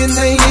your man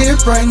ain't here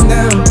right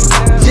now.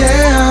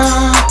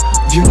 Yeah,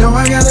 you know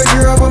I got a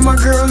girl, but my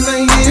girl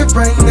ain't here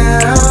right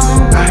now.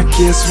 I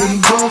guess we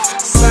both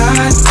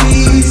side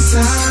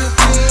pieces.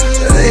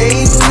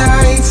 Late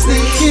night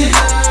sneaking,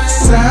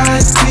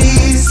 side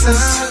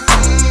pieces.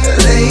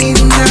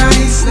 Late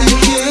night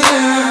sneaking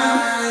out.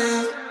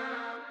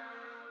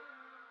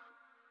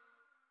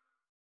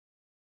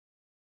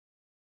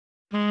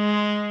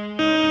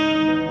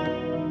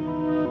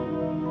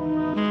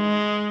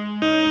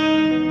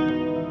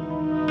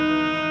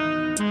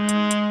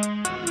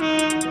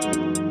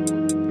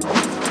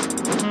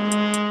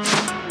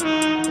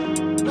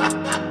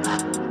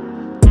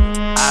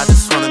 I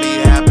just wanna be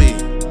happy,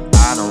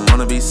 I don't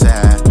wanna be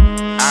sad.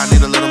 I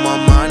need a little more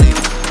money,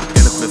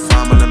 and to quit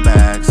fumbling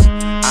bags.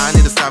 I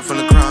need to stop from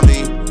the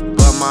crummy,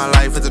 but my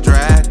life is a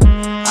drag.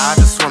 I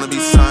just wanna be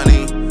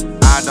sunny,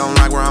 I don't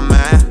like where I'm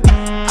at.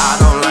 I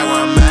don't like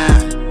where I'm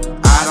at,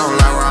 I don't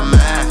like where I'm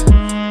at.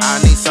 I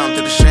need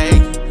something to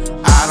shake,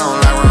 I don't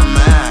like where I'm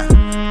at.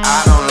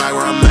 I don't like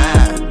where I'm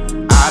at,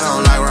 I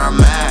don't like where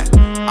I'm at.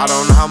 I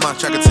don't know how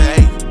much I can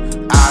take,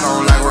 I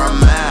don't like where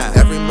I'm at.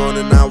 Every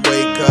morning I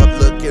wake up,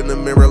 look in the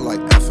mirror like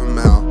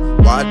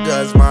FML. Why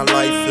does my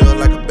life feel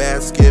like a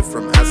bad skit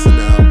from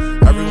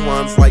SNL?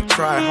 Everyone's like,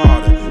 try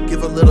harder,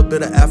 give a little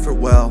bit of effort,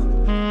 well.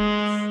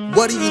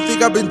 What do you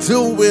think I've been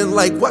doing?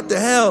 Like, what the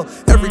hell?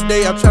 Every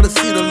day I try to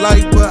see the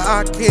light, but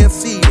I can't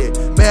see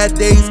it. Bad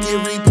days get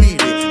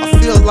repeated, I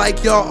feel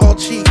like y'all all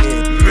cheating.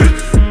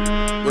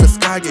 When the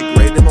sky get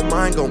gray, then my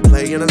mind gon'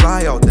 play in a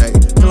lie all day.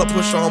 Till I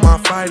push all my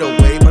fight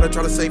away, but I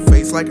try to save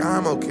face like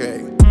I'm okay.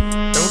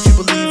 Don't you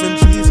believe in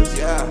Jesus?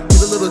 Yeah,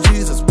 get a little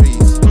Jesus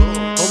peace.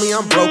 Homie,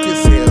 I'm broke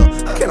as hell,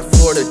 I can't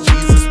afford a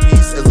Jesus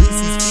piece. At least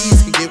these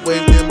fees can get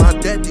waived and my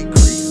debt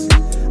decrease.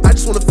 I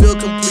just wanna feel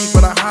complete,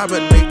 but I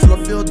hibernate till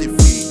I feel defeat.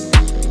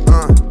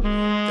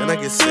 Then I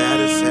get sad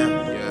as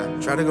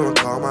hell, try to go and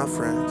call my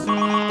friends,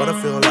 but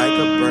I feel like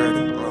a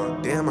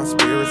burden. Damn, my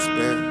spirit's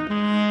spent,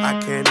 I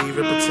can't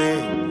even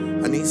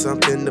pretend. I need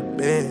something to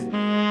bend,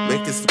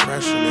 make this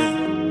depression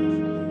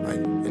end. Like,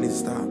 it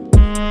needs to stop.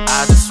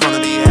 I just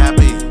wanna be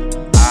happy,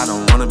 I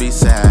don't wanna be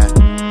sad.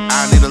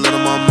 I need a little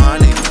more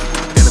money,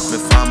 and to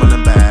quit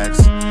fumbling bags.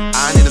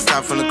 I need to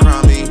stop from the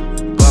crummy,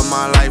 but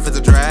my life is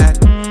a drag.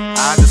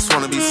 I just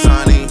wanna be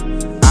sunny,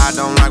 I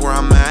don't like where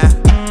I'm at.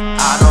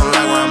 I don't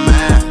like where I'm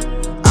at,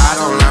 I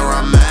don't like where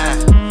I'm at.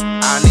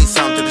 I need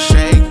something to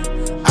shake,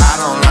 I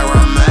don't like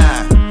where I'm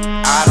at.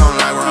 I don't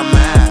like where I'm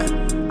at,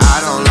 I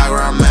don't like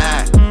where I'm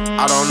at.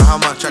 I don't know how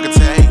much I can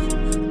take,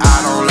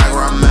 I don't like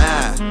where I'm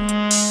at.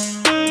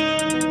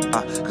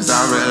 Cause I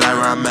really like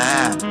where I'm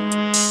at.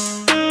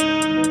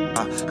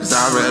 Cause I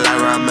really like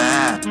where I'm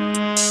at.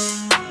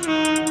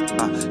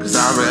 Cause I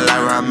really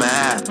like where I'm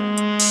at.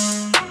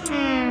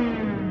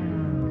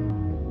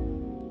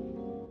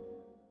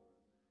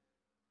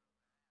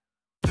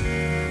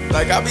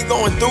 Like I be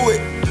going through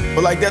it,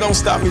 But like that don't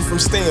stop me from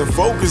staying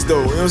focused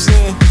though, you know what I'm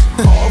saying?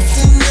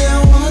 Often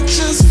now I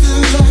just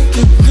feel like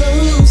a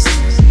ghost.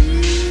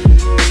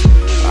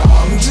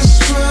 I'm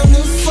just trying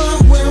to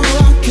find where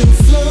I can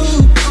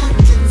float.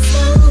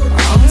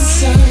 I'm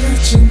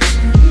searching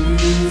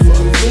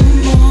for the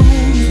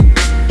moment.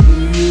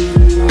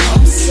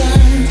 I'm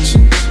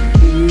searching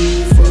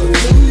for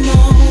the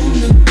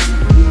moment.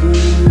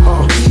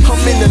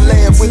 I'm in the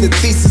lab with a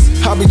thesis,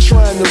 I be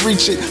trying to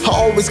reach it. I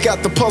always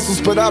got the puzzles,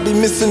 but I be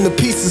missing the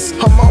pieces.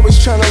 I'm always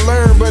trying to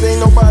learn, but ain't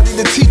nobody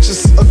to teach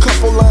us. A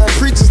couple line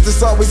preachers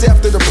that's always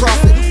after the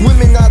profit.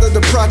 Women out of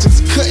the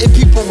projects, cutting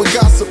people with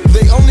gossip.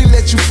 They only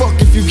let you fuck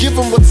if you give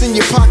them what's in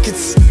your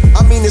pockets.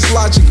 I mean it's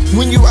logic,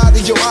 when you out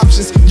of your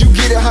options, you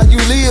get it how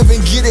you live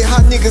and get it how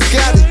niggas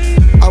got it.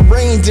 I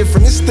reign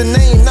different, it's the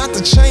name, not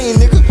the chain,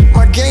 nigga.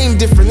 My game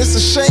different, it's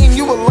a shame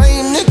you a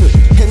lame nigga.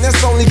 And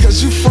that's only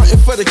cause you frontin'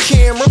 for the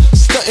camera,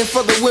 stuntin'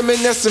 for the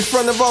women that's in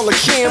front of all the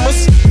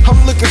cameras. I'm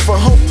looking for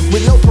hope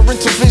with no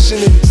parental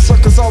visioning.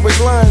 Suckers always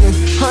lying,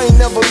 I ain't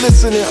never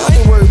listening. I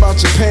ain't worried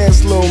about your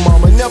past, little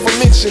mama, never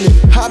mention it.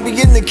 I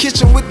be in the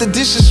kitchen with the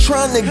dishes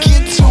trying to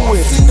get to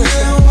it.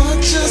 Now I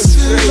just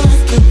feel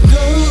like a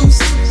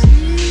ghost.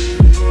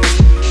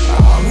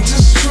 I'm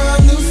just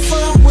trying to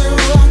find where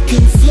I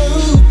can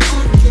float.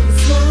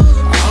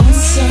 I'm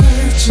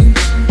searching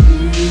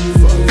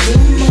for the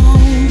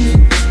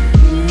moment.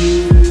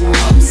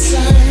 I'm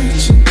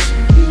searching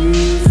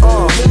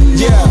for the moment.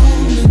 Yeah.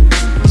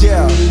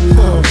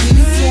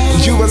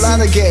 You a lot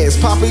of gas,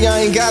 Poppy, I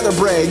ain't gotta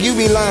brag. You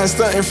be lying,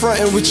 stuntin',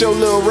 frontin' with your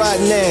little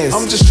rotten ass.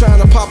 I'm just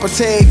trying to pop a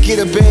tag, get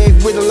a bag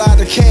with a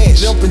lot of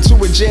cash. Jump into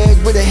a jag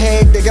with a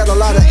hag that got a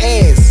lot of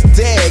ass.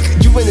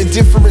 Dag, you in a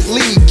different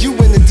league. You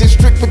in the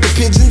district with the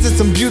pigeons and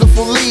some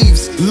beautiful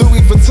leaves.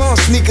 Louis Vuitton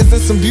sneakers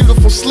and some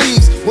beautiful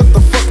sleeves. What the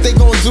fuck they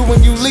gon' do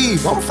when you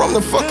leave? I'm from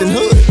the fucking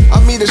hood.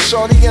 I meet a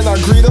shorty and I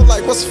greet her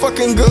like, what's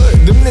fucking good?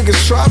 Them niggas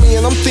try me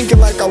and I'm thinking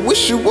like, I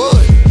wish you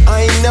would.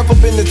 I ain't never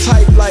been the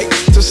type like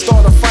to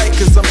start a fight,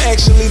 cause I'm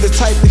actually the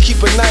type to keep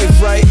a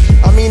knife, right?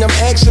 I mean I'm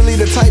actually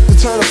the type to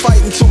turn a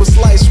fight into a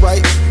slice,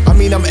 right? I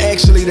mean I'm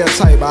actually that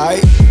type,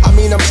 alright? I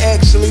mean I'm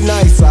actually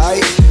nice,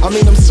 alright? I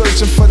mean I'm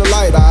searching for the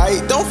light,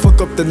 alright? Don't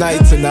fuck up the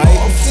night tonight.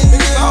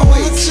 Niggas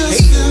always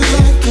hate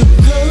like a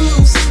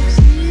ghost.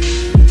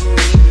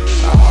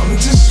 I'm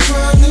just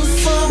trying to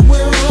find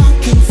where I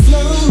can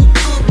float.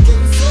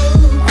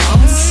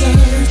 I'm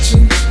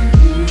searching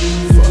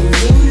for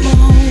the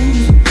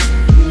moment.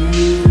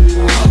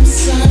 I'm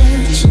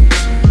searching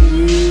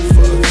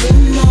for the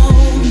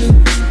moment.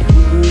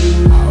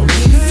 I'll be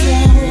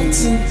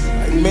floating.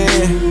 Like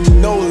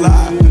man, no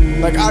lie.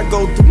 Like I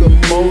go through the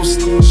most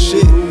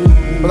shit,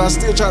 but I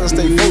still try to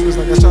stay focused,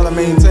 like I try to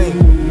maintain.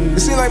 It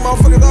seems like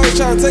motherfuckers always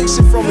trying to take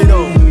shit from me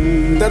though.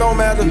 That don't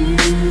matter,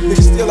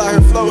 niggas still out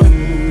here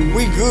floating.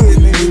 We good,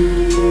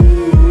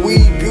 nigga. We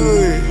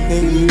good,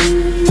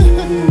 nigga.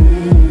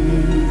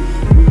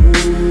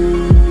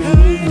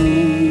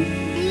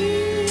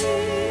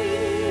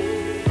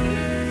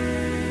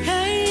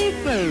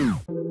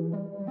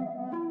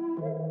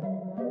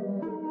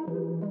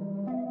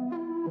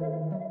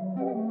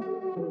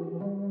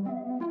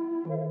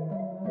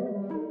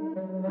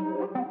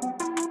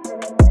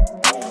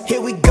 Here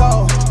we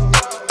go,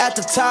 at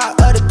the top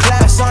of the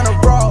class on a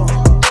roll,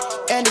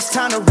 and it's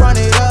time to run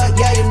it up,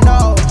 yeah you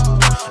know.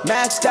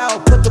 Maxed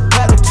out, put the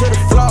pedal to the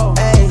floor,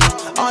 ayy,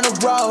 on the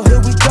road, here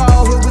we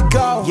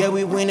go. Yeah,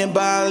 we winning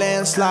by a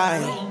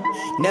landslide.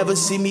 Never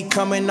see me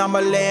coming, I'm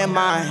a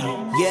landmine.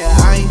 Yeah,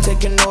 I ain't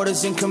taking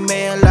orders in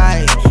command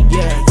like,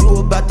 yeah, you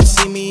about to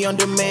see me on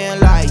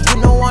demand like,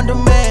 you know on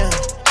demand.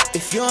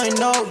 If you ain't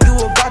know, you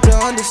about to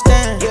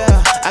understand.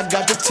 Yeah, I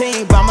got the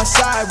team by my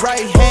side,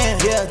 right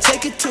hand. Yeah,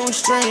 take it to a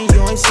string,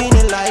 you ain't seen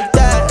it like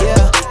that.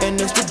 Yeah, and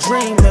it's the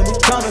dream, and we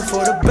coming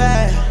for the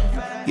bag.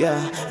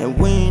 Yeah, and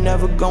we ain't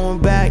never going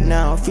back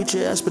now.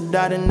 Future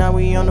expedited, now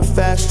we on the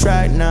fast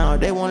track now.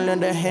 They won't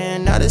lend a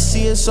hand, now they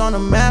see us on the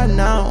map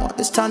now.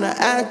 It's time to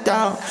act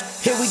out.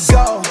 Here we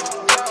go,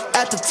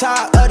 at the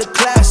top of the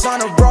class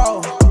on a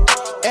roll,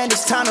 and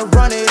it's time to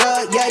run it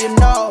up, yeah you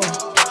know.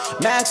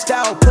 Maxed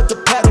out, put the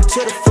pedal to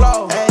the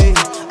floor, ayy,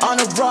 on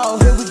the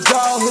road, here we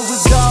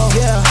go,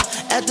 yeah.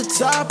 At the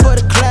top of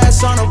the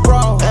class on a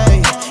roll,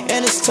 ayy,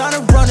 and it's time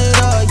to run it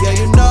up, yeah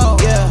you know,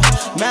 yeah.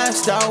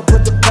 Maxed out,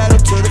 put the pedal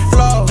to the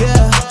floor,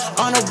 yeah.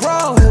 On the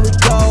road, here we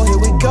go.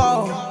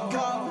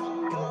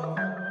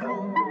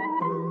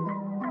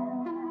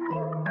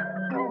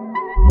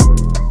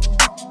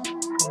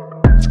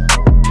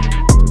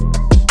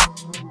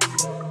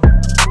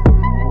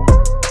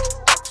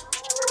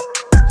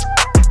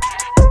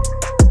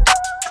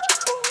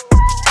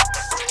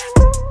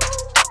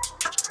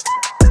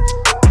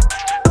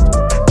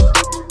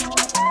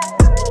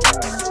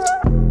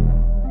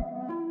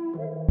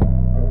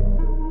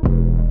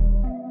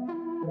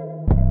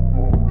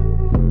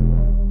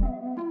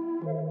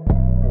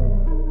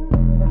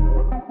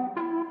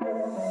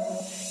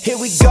 Here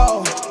we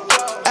go,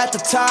 at the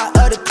top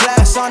of the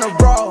class on a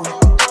roll,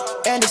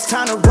 and it's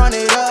time to run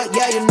it up,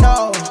 yeah, you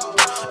know.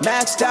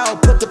 Maxed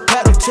out, put the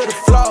pedal to the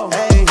floor.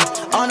 Hey,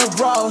 on the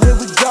road, here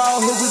we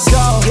go,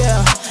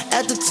 yeah.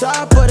 At the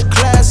top of the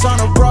class on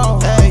the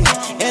road, hey,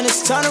 and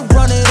it's time to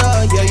run it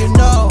up, yeah, you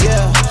know,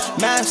 yeah.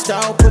 Maxed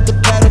out, put the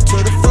pedal to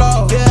the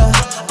floor, yeah.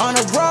 On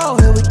the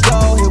road, here we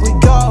go, here we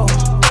go.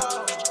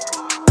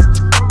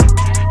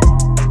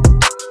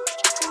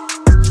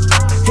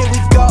 Here we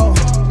go.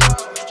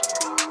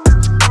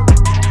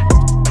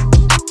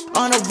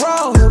 On the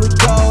road, here we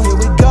go, here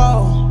we go.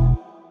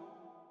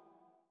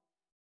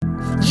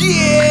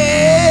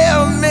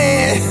 Yeah,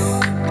 man.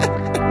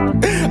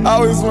 I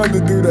always wanted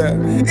to do that.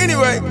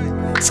 Anyway,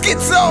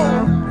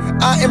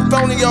 Schizo, I am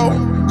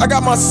Thonio. I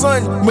got my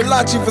son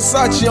Malachi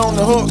Versace on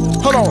the hook.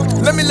 Hold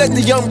on, let me let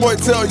the young boy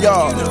tell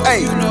y'all.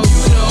 Hey, you know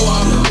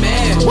I'm a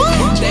man.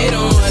 What? They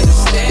don't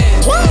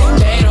understand. What?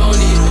 They don't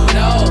even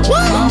know.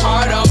 What? How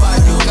hard I'm about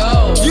to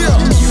go. Yeah.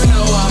 You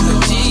know I'm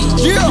a G.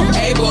 Yeah.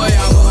 Hey boy,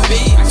 I'm a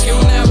B. I kill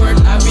never.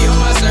 I be on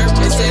my surf.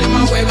 They say that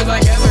my wave is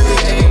like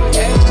everything.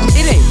 Yeah.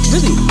 It ain't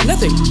really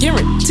nothing.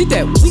 Guarantee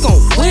that we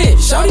gon' win,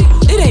 shawty.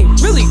 It ain't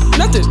really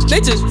nothing.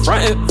 They just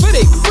frontin' for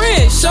they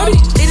friends, shawty.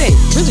 It ain't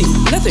really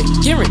nothing.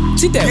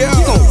 Guarantee that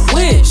we gon'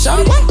 win,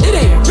 shawty. It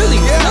ain't really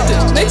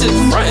nothing. They just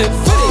frontin'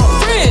 for they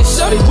friends,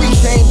 shawty. We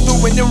came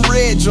through in them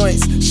red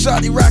joints,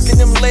 shawty rockin'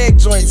 them leg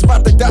joints.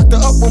 About to doctor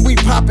up when we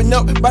poppin'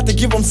 up. About to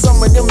give them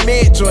some of them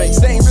med joints.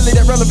 They ain't really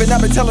that relevant, I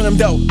been telling them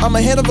though. I'm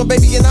ahead of them,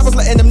 baby, and I was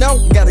letting them know.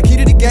 Got a key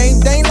to the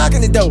game, they ain't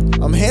locking the door.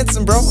 I'm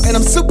handsome, bro, and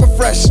I'm super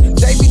fresh.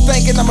 They be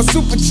thinking I'm a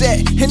super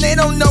jet, and they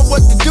don't know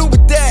what to do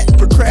with that.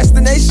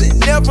 Procrastination,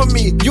 never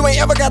me. You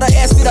ain't ever gotta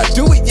ask, did I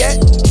do it yet?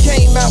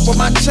 Came out with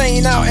my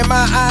chain out and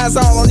my eyes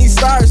all on these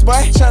stars,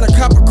 boy. Tryna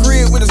cop a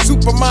crib with a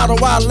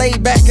supermodel while I lay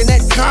back in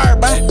that car,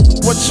 boy.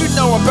 What you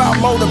know about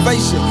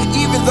motivation?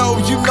 Even though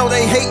you know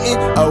they hating,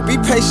 oh, be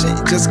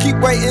patient, just keep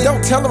waiting.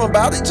 Don't tell them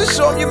about it, just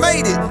show them you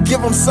made it.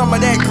 Give them some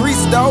of that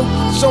grease, though.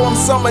 Show them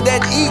some of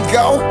that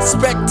ego.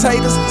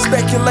 Spectators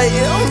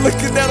speculating, I'm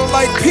looking at them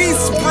like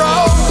peace,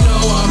 bro. You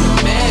know I'm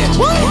a man.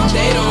 What?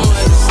 They don't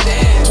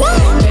understand.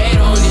 What? They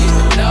don't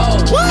even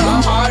know. What?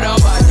 How hard I'm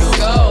about to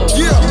go.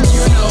 Yeah.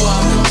 You know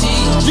I'm a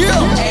G.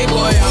 Yeah. Hey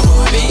boy, I'm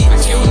a B. I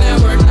kill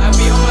never. I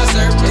be on my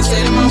surf. They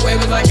say that my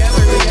wave is like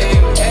everything.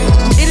 Hey.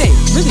 It ain't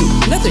really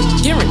nothing.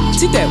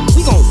 Guarantee that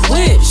we gon'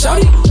 win,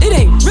 shawty. It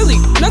ain't really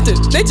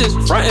nothing. They just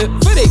frontin'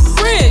 for they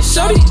friends,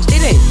 shawty.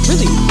 It ain't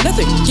really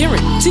nothing.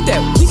 Guarantee that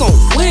we gon'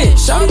 win,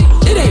 shawty.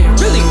 It ain't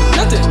really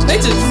nothing. They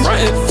just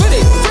frontin' for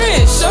they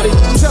friends, shawty.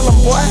 Tell them,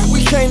 boy,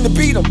 we came to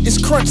beat them. It's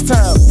crunch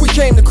time. We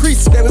came to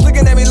crease them. They was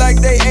looking at me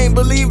like they ain't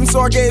believing,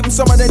 so I gave them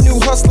some of that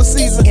new hustler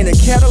season. In a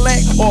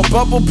Cadillac or a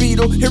bubble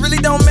beetle, it really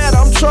don't matter.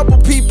 I'm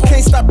trouble, people.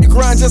 Can't stop your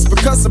grind just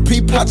because of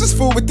people. I just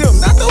fool with them,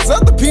 not those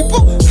other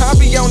people. I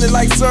be on it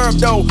like syrup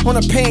dough on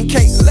a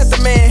pancake. Let the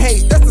man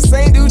hate. That's the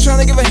same dude trying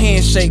to give a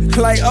handshake.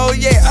 Like, oh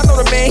yeah, I know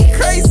the man, he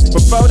crazy.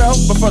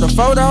 But for the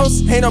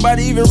photos, ain't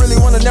nobody even really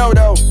wanna know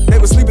though. They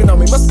was sleeping on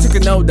me, must've took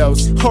a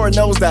no-dose or a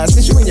nosedive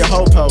since you in your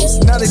whole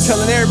post. Now they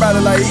telling everybody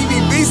like he be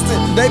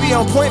beastin'. They be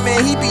on point,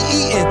 man, he be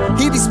eating.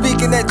 He be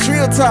speaking that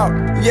trill talk.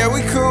 Yeah,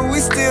 we cool, we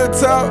still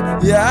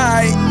talk. Yeah,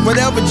 alright,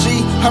 whatever,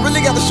 G. I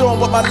really gotta show him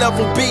what my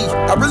level be.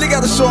 I really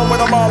gotta show him what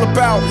I'm all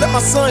about. Let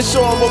my son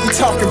show him what we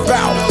talking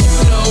about.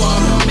 You know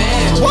I'm a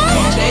man.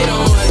 What? They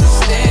don't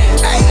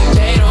understand. Hey.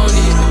 They don't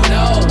even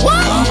know. What?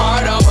 How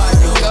hard I'm about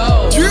to go.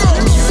 Yeah.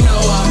 You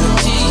know I'm a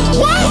G.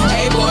 What?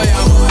 Hey boy,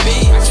 I'm a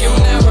B. I kill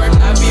never.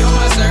 I be on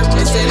my surf.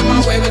 They say that my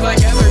wave is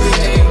like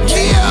everything.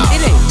 Yeah.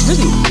 It ain't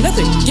really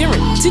nothing.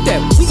 Guarantee that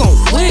we gon'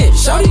 win,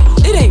 shawty.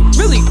 It ain't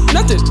really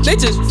nothing. They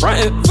just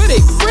frontin' for they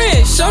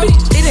friends, shawty.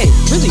 It ain't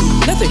really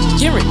nothing.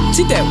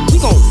 Guarantee that we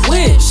gon'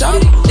 win,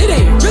 shawty. It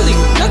ain't really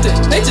nothing.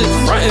 They just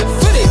frontin'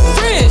 for they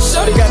friends,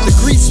 shawty. Got the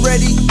grease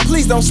ready.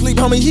 Please don't sleep,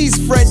 homie. He's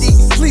Freddy.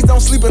 Please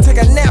don't sleep or take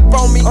a nap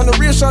on me. On the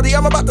real, shawty,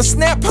 I'm about to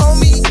snap,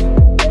 homie.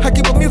 I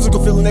give a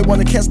musical feeling, they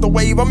wanna catch the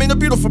wave. I'm in a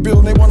beautiful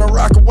building, they wanna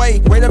rock away.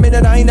 Wait a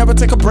minute, I ain't never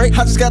take a break.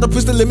 I just gotta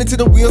push the limit to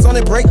the wheels on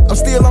the brake. I'm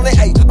still on the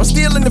 8. I'm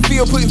still in the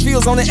field, putting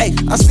fields on the 8.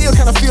 I still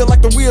kinda feel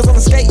like the wheels on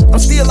the skate. I'm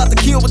still out to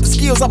kill with the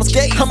skills, I was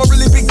gay. I'm a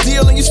really big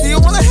deal and you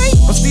still wanna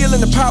hate. I'm still in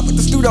the pop with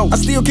the studio. I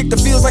still kick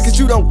the fields like it's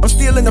judo. I'm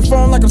still in the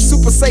phone like I'm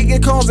Super Saiyan.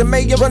 Calls and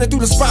Maya running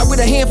through the spot with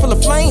a handful of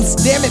flames.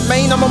 Damn it,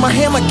 man, I'm on my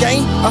hammer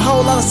game. A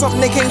whole lot of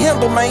something they can't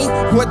handle,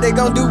 man. What they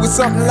gonna do with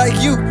something like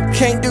you?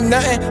 Can't do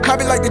nothing. I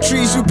be like the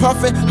trees you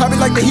puffin'. I be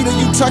like the heater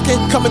you tucking.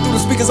 Coming through the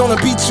speakers on the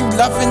beat you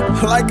loving.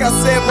 Like I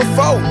said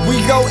before,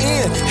 we go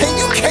in and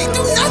you can't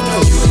do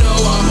nothing. You know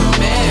I'm a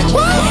man.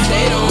 What?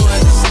 They don't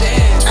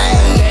understand. Hey.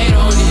 They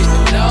don't even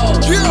know.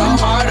 Yeah.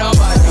 How hard I'm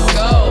about to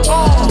go.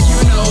 You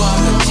know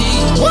I'm a G.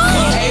 What?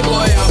 Hey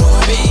boy, I'm a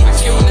B. I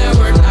kill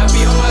never. I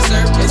be on my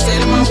surf. They say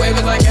that my wave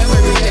is like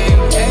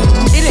everything. Hey.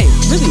 It ain't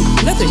really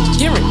nothing.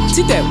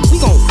 Guarantee that we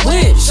gon'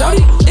 win,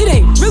 shawty. It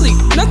ain't really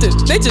nothing.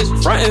 They just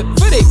frontin'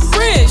 for they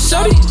friends,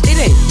 shawty. It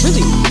ain't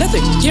really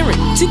nothing.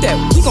 Guarantee that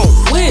we gon'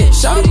 win,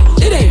 shawty.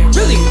 It ain't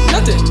really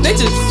nothing. They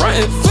just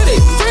frontin' for they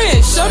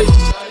friends, shawty.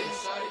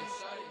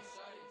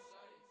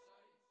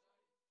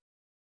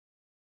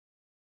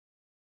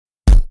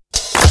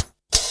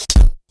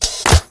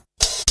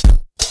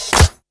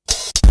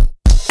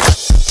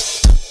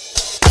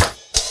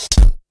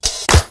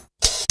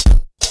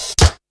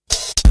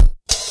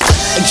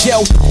 Yo,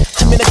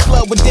 I'm in a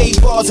club with Dave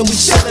bars and we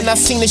chillin'. I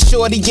seen a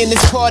shorty in this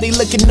party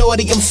looking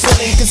naughty. I'm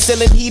feeling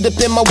concealing heat up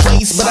in my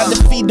waist, but I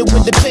defeat the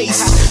with the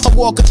pace. I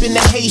walk up in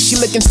the haze, she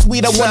looking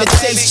sweet, I wanna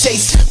taste.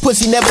 Chase,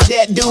 pussy never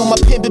that dude, my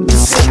pimp be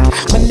sick.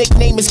 My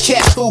nickname is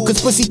Cat Food,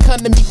 cause pussy come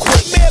to me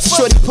quick.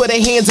 Shorty put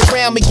her hands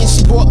around me and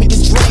she brought me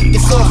this drink.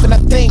 It's often I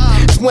think,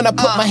 it's when I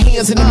put my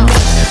hands in the mix.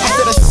 I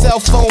feel her cell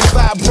phone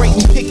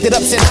vibrating, picked it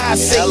up, said hi,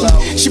 Satan.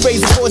 She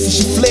raised her voice and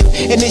she flipped,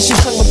 and then she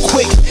hung up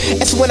quick.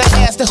 That's when I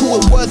asked her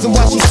who it was and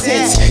why she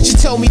sensed. She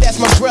told me that's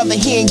my brother,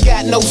 he ain't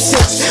got no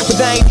sense. But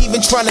I ain't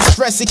even trying to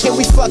stress it, can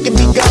we fucking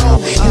be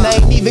gone? And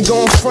I ain't even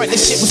going front,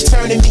 this shit was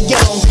turning me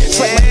on. It's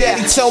like my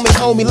daddy told me,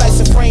 homie, life's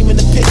a frame in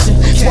the picture.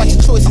 So watch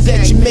the choices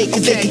that you make,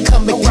 cause they can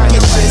come back and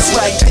get you. It's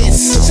like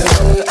this.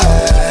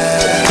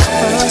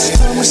 She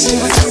told me she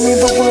would give me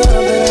the world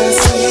that I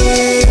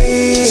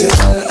see. She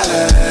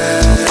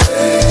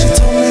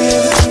told me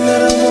everything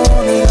that I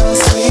wanted, I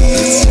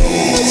see.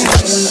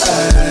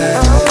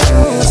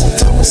 She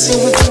told me she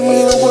would give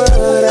me the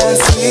world I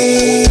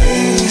see.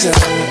 She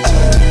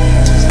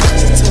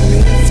told me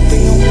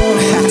everything I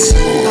wanted, I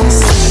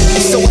see.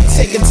 And so I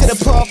take her to the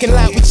parking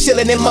lot, we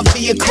chillin' in my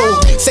vehicle.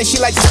 Say she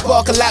like to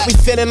spark a lot, we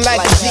feelin'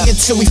 like a G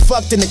until we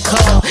fucked in the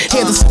car.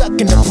 Hands are stuck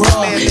in the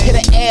bra, hit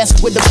her ass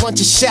with a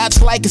bunch of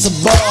shots like it's a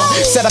ball.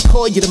 Said I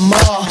call you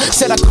tomorrow,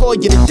 said I call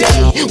you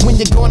today. When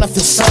you're gone I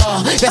feel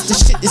sorry, that's the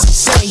shit that she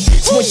say.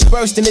 So when she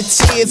burst into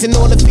tears and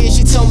all the fears,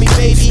 she told me,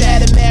 baby,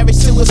 I had a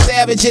marriage to a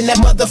savage and that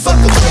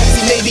motherfucker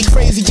crazy. Maybe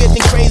crazier than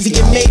crazy,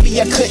 and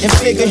maybe I couldn't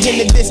figure. In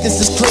the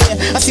distance is clear,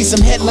 I see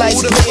some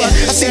headlights clear.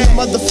 I see the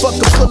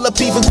motherfucker pull up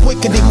even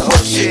quicker than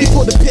quick. He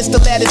pulled a pistol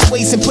at his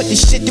waist and put the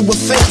shit to her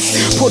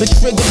face. Pull the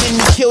trigger, then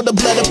he killed the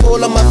blood up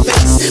all on my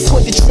face.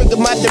 Point the trigger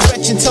my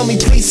direction, tell me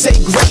please say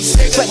grace.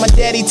 It's like my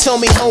daddy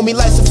told me, homie,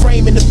 life's a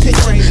frame in the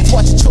picture.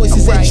 Watch the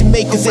choices that you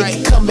make, cause they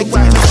can come back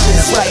and get you.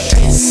 It's like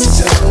this.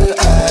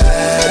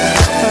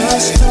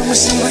 She told me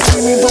she would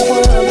give me the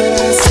world that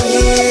I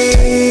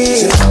see.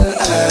 She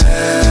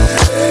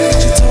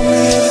told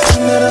me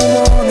everything that I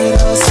wanted,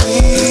 I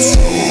see.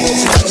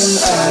 She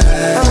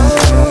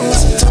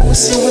told me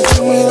she would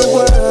give me the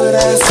world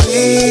I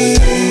see.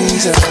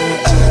 She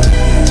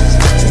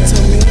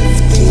told me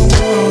everything I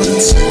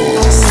wanted,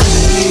 I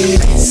see.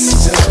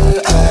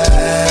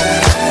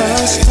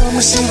 She told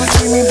me she would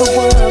give me the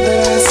world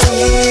that I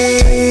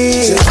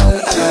see. She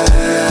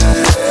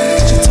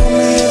told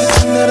me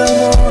everything that I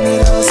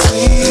wanted, I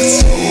see.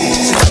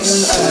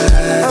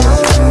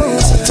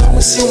 She told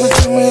me she would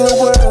give me the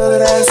world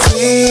that I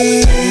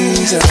see.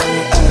 She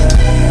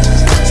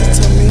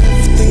told me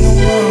everything I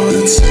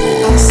wanted,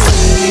 I see.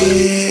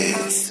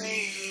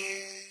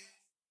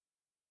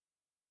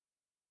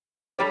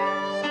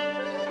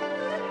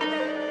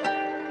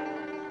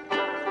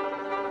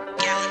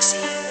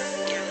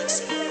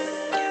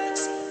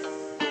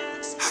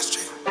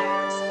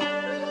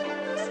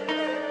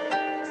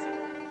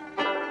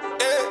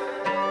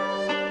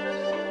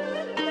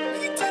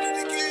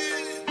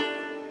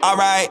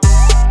 Alright,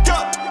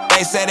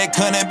 they said it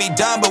couldn't be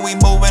done, but we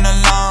moving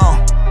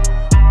along.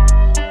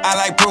 I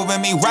like proving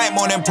me right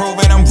more than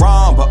proving I'm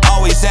wrong, but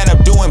always end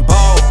up doing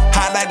both.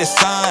 Hot like the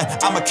sun,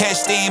 I'ma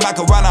catch steam, I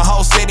could run a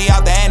whole city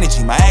out the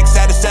energy. My ex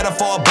had to settle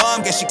for a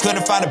bum, guess she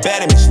couldn't find a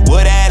better me. She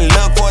would've had to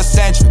look for a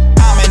century.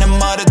 I'm in the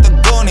mud of the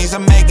Goonies,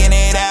 I'm making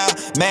it out.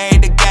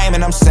 Married the game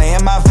and I'm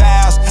saying my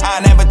vows.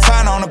 I never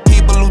turn on the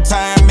people who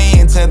turned me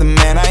into the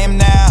man I am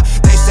now.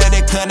 They said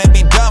it couldn't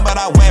be done, but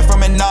I went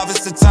from an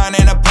novice to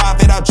turning a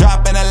prophet. I'll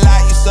drop in a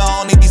lot, used to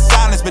only be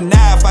silence, but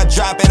now if I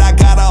drop it, I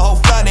got a whole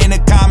flood in the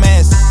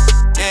comments.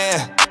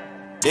 Yeah,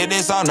 did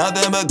this all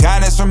nothing but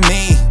guidance from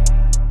me.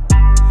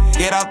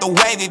 Get off the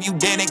wave if you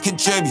didn't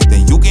contribute,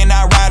 then you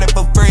cannot ride it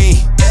for free.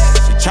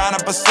 She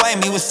tryna persuade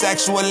me with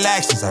sexual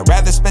actions, I'd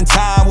rather spend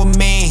time with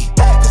me,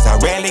 cause I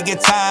rarely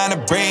get time to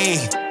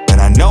breathe. But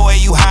I know where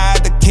you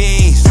hide the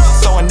keys,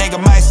 so a nigga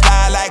might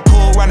slide like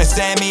Cool Runner,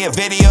 send me a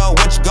video.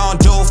 What you gon'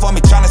 do for me?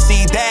 Tryna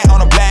see that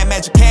on a black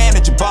magic can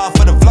that you bought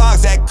for the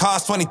vlogs that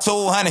cost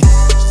 $2,200.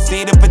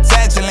 See the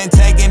potential in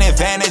taking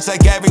advantage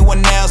like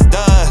everyone else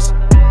does,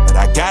 but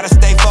I gotta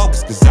stay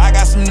focused, cause I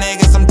got some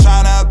niggas I'm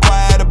tryna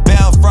acquire the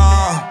belt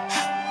from.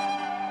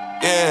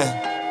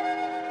 Yeah.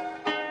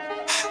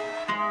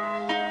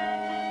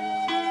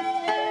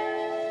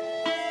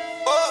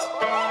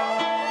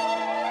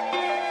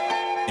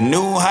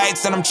 New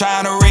heights that I'm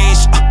trying to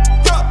reach.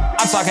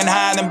 I'm talking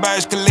higher than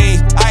Burj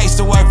Khalifa. I used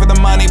to work for the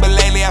money, but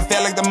lately I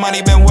feel like the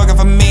money been working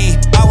for me.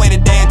 I wait a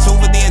day or two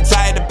for the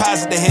entire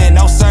deposit to hit,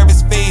 no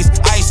service fees.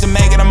 I used to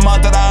make it a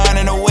month that I earn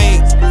in a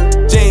week.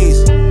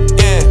 Jeez,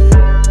 yeah.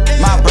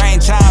 My brain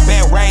chime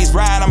been raised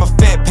right, I'm a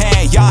fit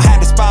pan. Y'all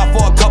had to spot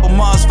for a couple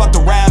months, fucked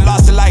around,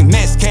 lost it like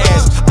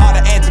miscarriage. All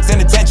the antics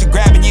and attention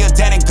grabbing you,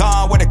 dead and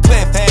gone where the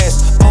cliff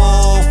has.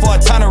 Ooh, for a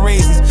ton of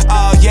reasons.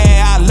 Oh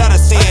yeah, I love to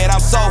see it.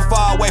 I'm so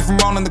far away from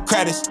rolling the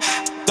credits.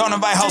 Don't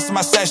invite hosts to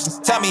my sessions.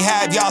 Tell me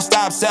how have y'all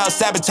stopped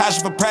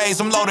self-sabotaging for praise.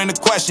 I'm loading the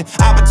question.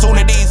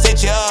 Opportunities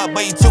hit you up,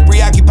 but you too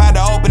preoccupied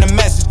to open the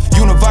message.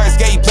 Universe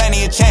gave you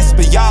plenty of chances,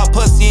 but y'all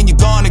pussy and you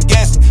going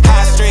against it.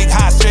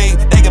 High streak,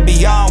 they could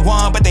be on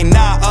one,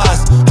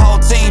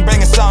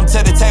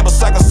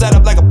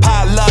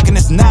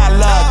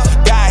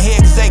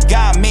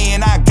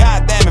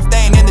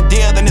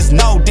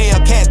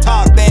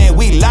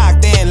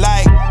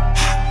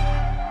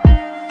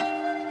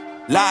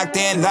 locked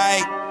in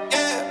like,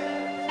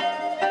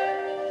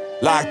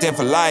 locked in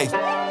for life.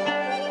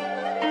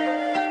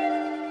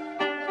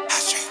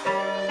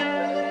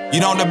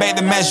 You don't debate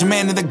the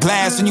measurement of the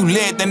glass when you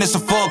lit, then it's a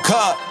full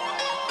cup.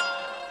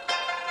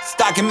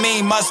 Stocking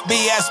me must be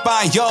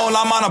Espanol,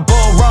 I'm on a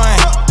bull run.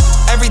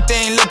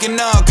 Everything looking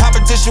up,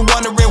 competition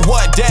wondering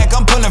what deck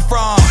I'm pulling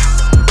from.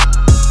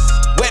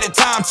 Where the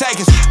time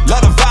take us, love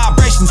the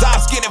vibrations, I'm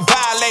getting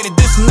violated.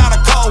 This is not a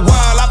cold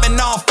world, I've been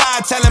on fire.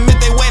 Tell them if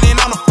they waiting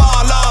on the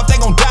fall off, they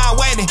gon' die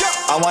waiting.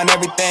 I want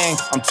everything,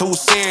 I'm too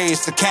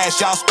serious to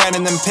cash out,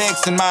 spreading them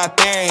pics in my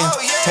Ethereum.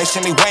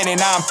 Patiently waiting,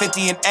 now I'm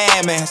 50 and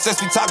aiming. Since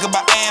we talk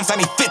about amps, I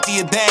need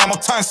 50 a damn, I'll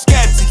turn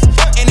skeptic.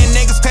 And the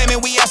niggas claiming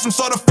we have some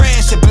sort of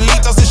friendship.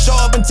 Believe doesn't show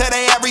up until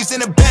they have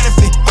reason to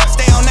benefit.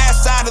 Stay on that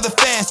side of the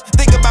fence,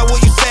 think about what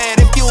you said.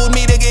 It fueled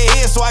me to get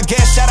here, so I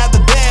guess shout out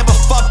to them. But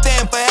fuck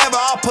them forever,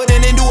 I'll put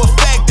it into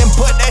effect and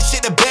put that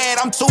shit to bed.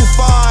 I'm too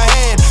far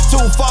ahead,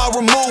 too far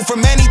removed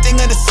from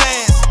anything of the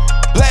sense.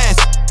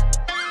 Blessed.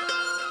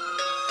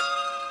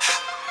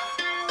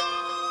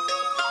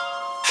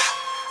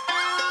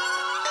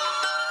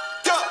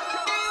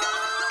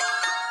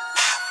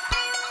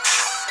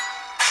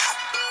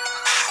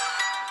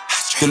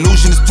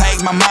 Delusions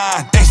plague my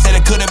mind. They said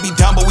it couldn't be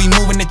done, but we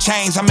moving the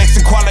chains. I'm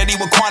mixing quality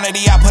with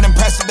quantity. I put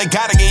impressive, they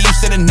gotta get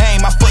used to the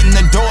name. My foot in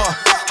the door.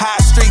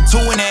 High street,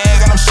 2 in the air,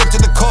 got them shook to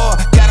the core.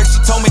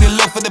 Galaxy told me to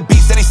look for the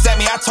beats that they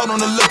sent me. I told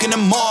them to look in the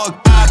morgue.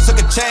 I took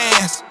a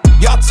chance.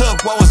 Y'all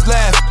took what was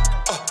left.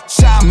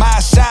 Shot my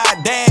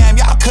shot,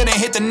 damn, y'all couldn't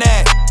hit the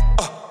net.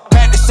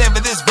 Practicing for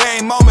this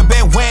very moment,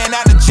 been wearing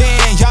out the gym.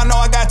 Y'all know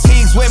I got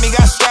T's with me,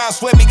 got Strauss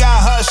with me, got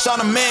Hush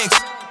on the mix.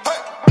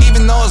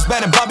 Even though it's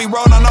been a bumpy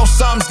road, I know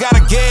something's gotta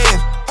give.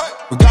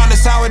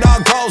 Regardless how it all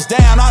goes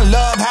down, I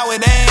love how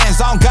it ends.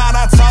 On God,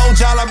 I told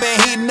y'all I've been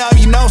heating up,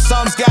 you know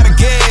something's gotta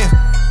give.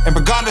 And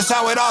regardless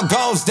how it all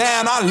goes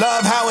down, I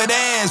love how it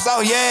ends,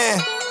 oh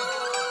yeah.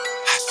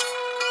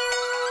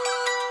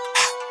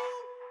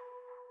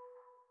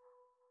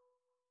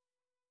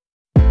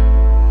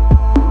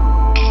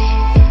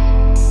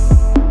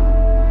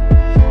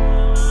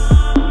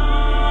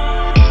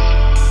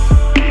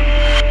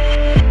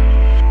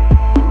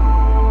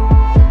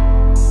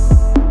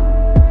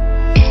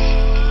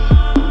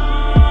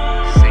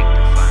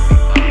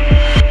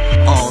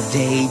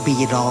 Be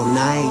it all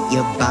night,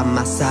 you're by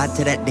my side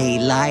to that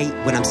daylight.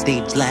 When I'm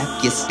stage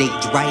left, you're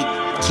stage right.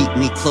 Keep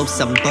me close,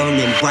 I'm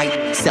burning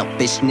bright.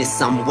 Selfishness,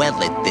 I'm well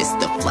at this.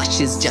 The flesh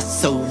is just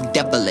so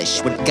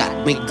devilish. What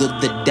got me good,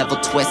 the devil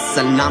twists,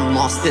 and I'm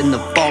lost in the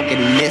fog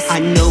and mist. I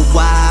know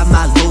why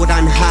my Lord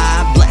on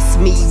high blessed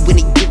me when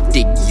he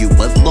gifted you.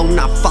 Alone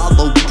I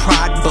followed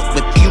pride, but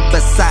with you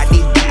beside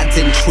me, God's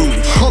in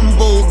truth.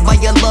 Humbled by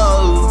your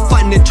love,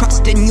 finding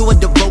trust in your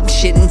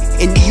devotion.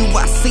 In you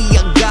I see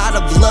a God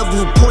of love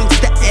who points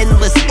to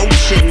endless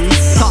oceans.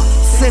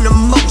 Thoughts and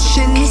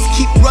emotions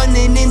keep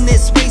running in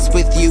this race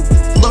with you.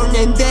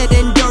 Learning that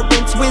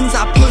endurance wins,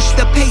 I push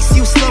the pace,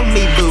 you slow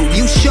me, boo.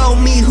 You show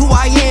me who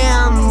I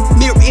am,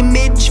 mere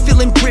image,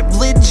 feeling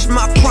privileged.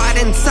 My pride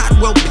inside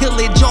will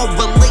pillage all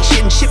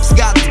relationships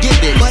God's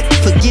given. But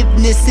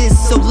forgiveness is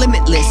so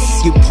limitless,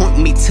 you point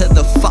me to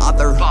the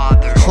Father.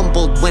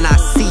 Humbled when I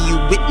see you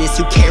witness,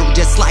 you care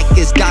just like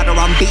his daughter.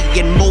 I'm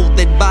being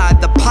molded by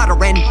the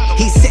potter, and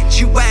he set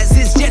you as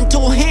his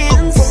gentle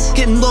hands. A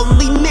broken,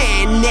 lonely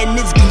man, and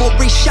his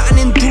glory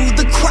shining through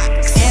the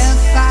cracks.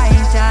 If I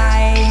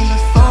die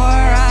before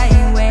I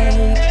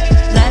wake,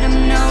 let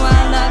him know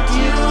I loved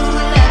you,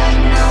 let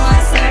him know I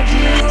served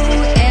you.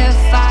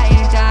 If I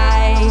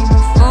die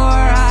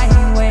before I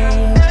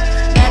wake,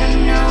 let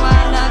him know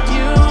I loved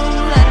you,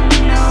 let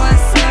him know I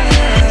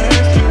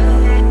served you.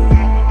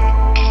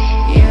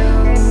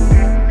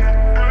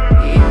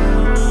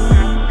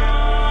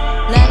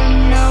 Let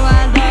him know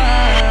I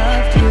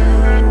loved you.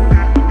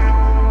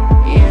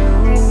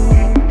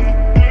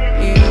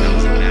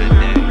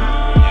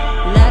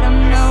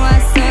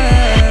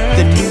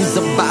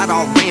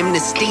 Our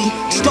amnesty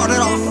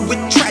started off with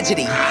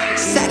tragedy,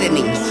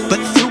 saddening, but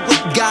through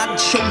it God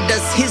showed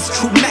us his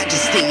true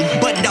majesty.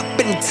 But up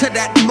until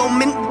that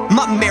moment,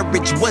 my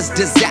marriage was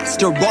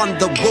disaster. On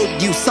the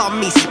road you saw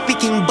me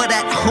speaking, but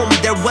at home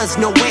there was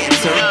no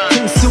answer.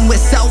 Consumed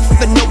with self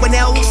and no one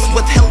else,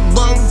 withheld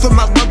love from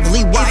my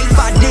lovely wife. If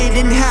I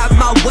didn't have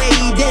my way,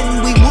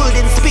 then we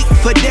wouldn't speak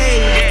for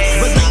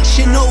days.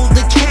 Relational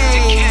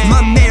decay,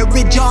 my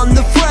marriage on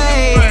the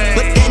fray.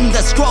 But then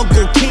the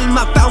struggle came,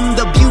 I found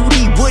the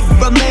beauty would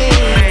remain.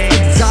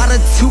 A daughter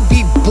to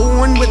be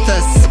born with a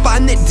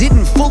spine that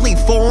didn't fully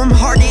form.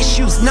 Heart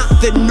issues not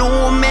the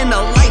norm, and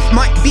a life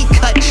might be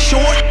cut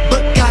short.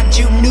 But God,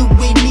 you knew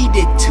we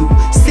needed to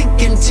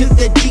sink into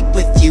the deep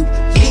with you.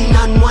 Lean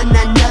on one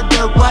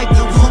another while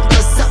you hold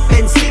us up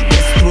and see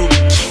us through.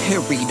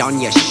 Carried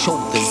on your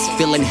shoulders,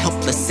 feeling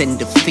helpless and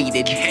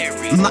defeated.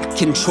 My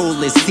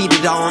control is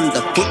seated on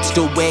the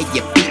footstool where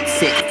your feet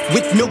sit.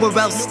 With nowhere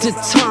else to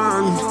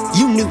turn,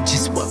 you knew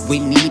just what we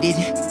needed.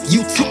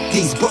 You took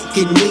these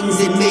broken wings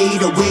and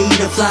made a way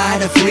to fly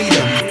to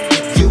freedom.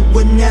 You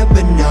would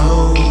never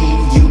know,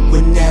 you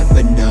would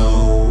never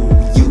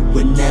know, you would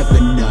would never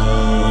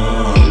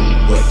know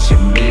what you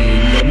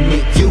mean to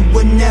me. You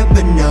would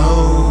never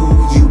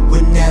know, you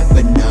would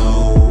never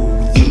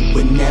know, you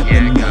would never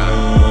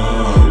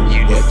know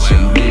what you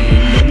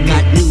mean to me.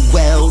 I knew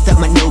well that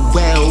my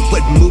Noel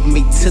would move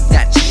me to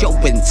that show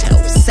and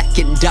tell.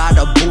 Second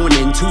daughter born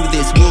into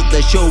this world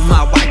to show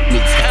my wife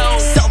needs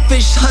help.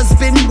 Selfish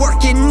husband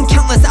working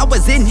countless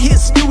hours in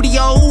his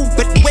studio,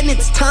 but when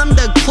it's time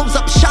to close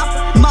up shop,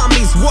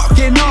 mommy's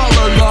working all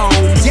alone.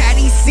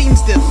 Daddy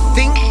seems to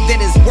think that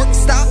his work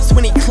stops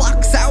when he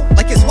clocks out,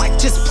 like his wife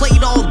just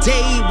played all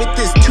day with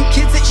his 2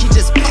 kids that she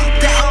just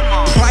popped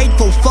out.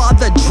 Prideful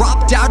father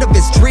dropped out of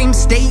his dream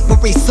state where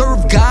he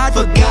served God,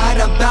 forgot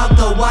about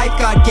the wife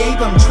God gave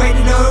him,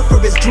 traded her for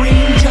his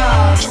dream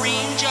job.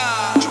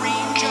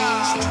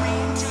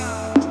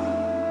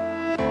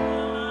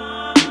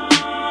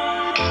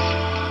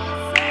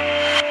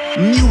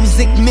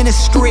 Music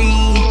ministry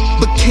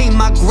became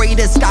my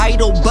greatest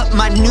idol, but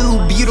my new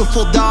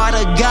beautiful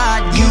daughter,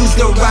 God used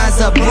her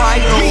as a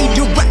bridle.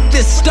 Redirect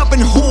this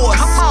stubborn horse,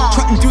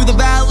 trotting through the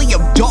valley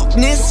of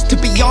darkness. To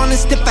be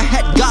honest, if I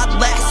had God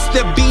less,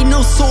 there'd be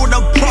no sort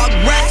of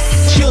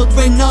progress.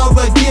 Children are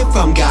a gift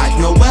from God,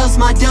 Noel's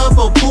my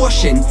double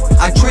portion.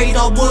 I trade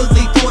all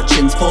worldly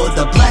fortunes for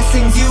the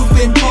blessings you've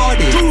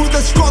imparted. Through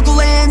the struggle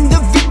and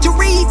the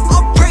victory,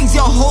 I'll praise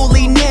your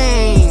holy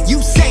name.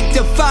 You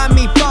sanctify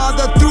me,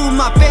 Father, through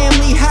my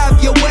family,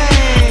 have your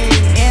way.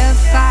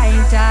 If I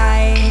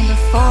die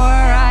before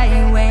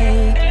I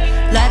wake,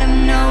 let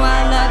him know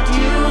I loved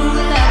you,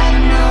 let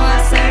him know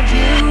I served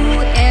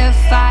you.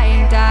 If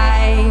I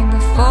die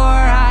before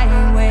I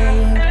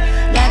wake,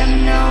 let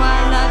him know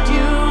I loved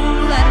you,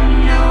 let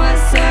him know I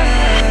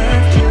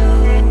served you.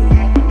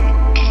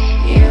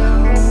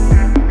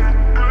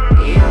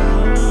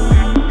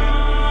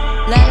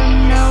 Let him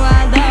know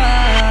I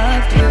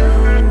loved you.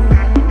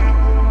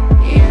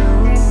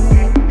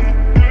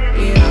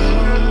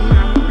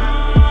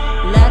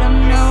 Let him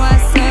know I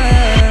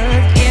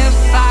served. If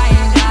I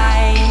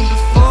die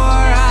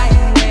before I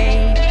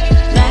wake,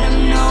 let him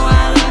know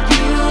I love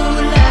you,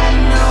 let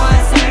him know I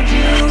served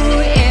you.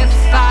 If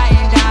I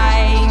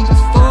die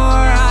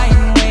before I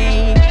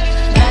wake,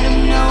 let him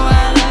know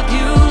I love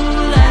you,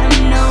 let him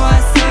know I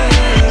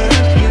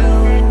served you.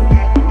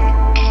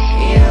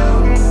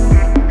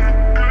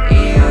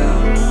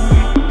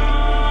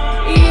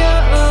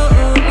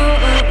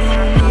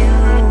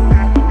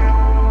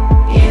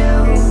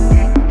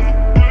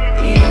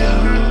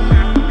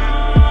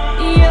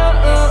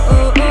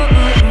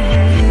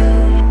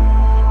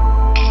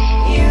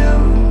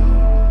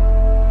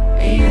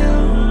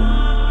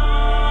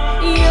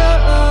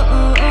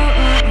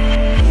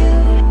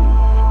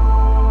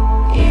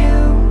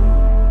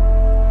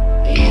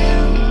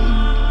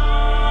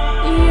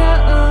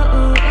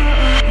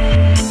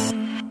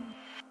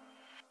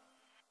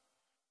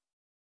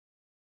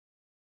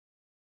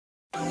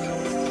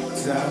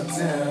 Top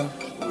down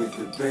with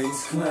the bass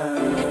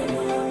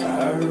climbing.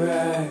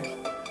 Alright,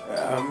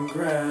 I'm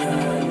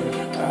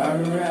grinding.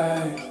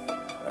 Alright,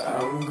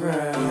 I'm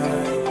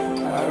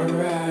grinding.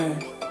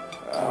 Alright,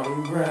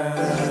 I'm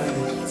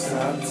grinding.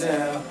 Top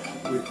down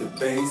with the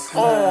bass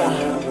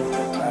climbing.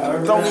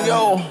 Alright,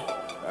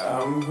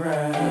 I'm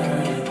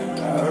grinding.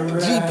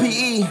 Alright,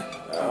 GPE,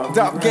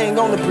 Dop Gang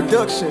on the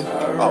production.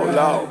 Oh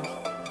Lord.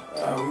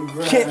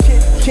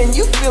 Can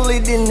you feel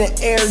it in the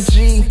air,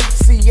 G?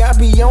 See, I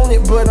be on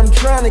it, but I'm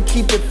trying to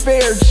keep it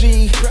fair,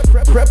 G.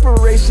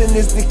 Preparation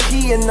is the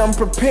key and I'm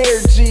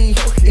prepared, G.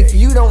 If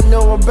you don't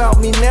know about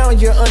me now,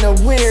 you're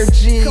unaware,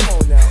 G.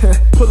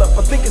 Pull up,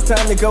 I think it's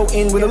time to go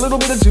in with a little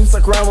bit of juice. I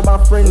grind with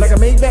my friends like I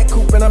made that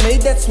coupe and I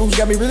made that smooth.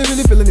 Got me really,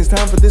 really feeling it's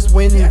time for this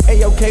win.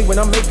 A-okay when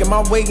I'm making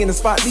my way in the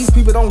spot. These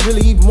people don't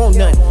really even want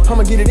none.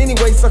 I'ma get it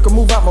anyway, sucker,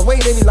 move out my way.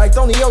 They be like,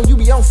 Tony, yo, you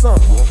be on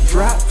something.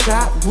 Drop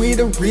top with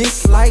a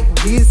wrist like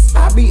this.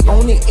 I be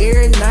on the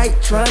air at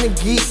night trying to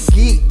get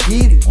it.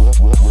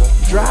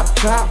 Drop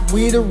top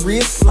with a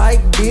wrist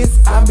like this.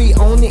 I be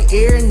on the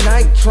air at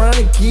night trying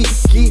to get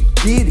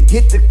it.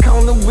 Hit the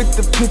corner with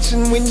the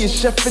pitching when you're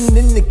chefing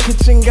in the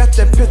kitchen. Got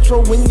that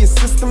petrol when your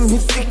system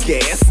hits the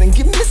gas and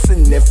get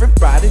missing.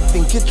 Everybody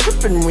think you're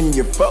tripping when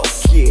you're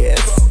focused.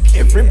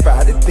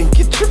 Everybody think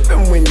you're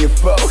tripping when you're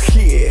focused.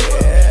 Yeah.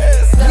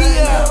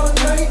 All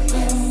night,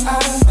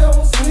 I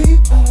don't sleep.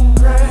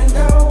 Grind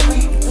all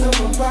week till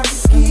my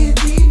pockets get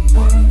deep.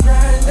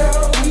 Grind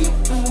all week,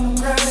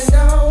 grind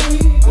all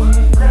week.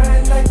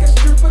 Grind like a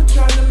stripper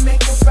trying to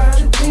make a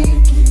body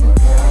deep.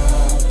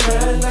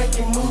 Grind like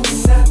you're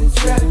moving out the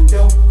trap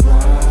though.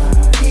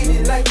 Hit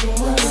it like you're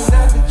moving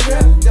out the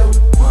trap though.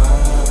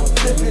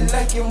 Flip it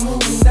like you're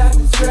moving out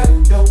the trap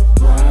though.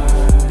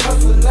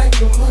 Hustle like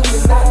you're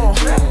moving out the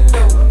trap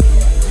though.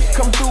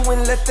 Come through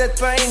and let that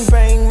thing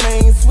bang,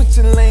 man.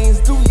 Switching lanes,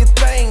 do your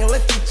thing,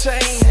 let your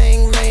chain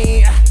hang,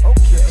 man.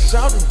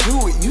 Shout to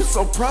do it, you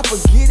so proper,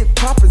 get it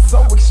poppin',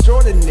 so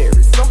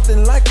extraordinary. Something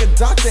dressing like a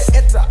doctor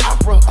at the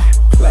opera.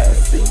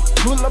 Classy,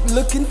 pull up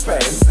looking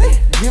fancy.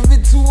 Give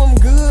it to him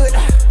good,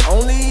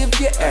 only if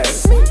you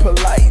ask me.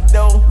 Polite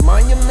though,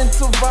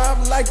 monumental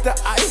vibe like the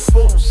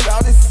Eiffel.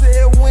 Shawty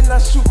said when I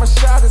shoot my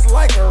shot it's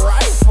like a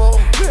rifle.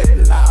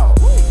 Good loud.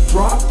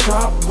 Drop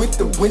top with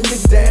the window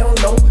down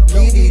low.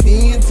 Get it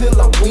in till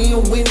I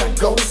win when I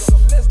go.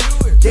 Let's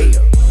do it. Yeah.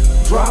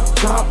 Drop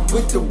top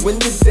with the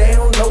window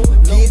down low.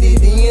 Get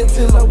it in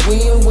till I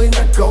win when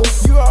I go.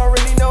 You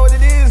already know what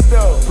it is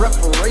though.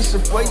 Preparation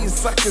for you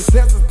suckers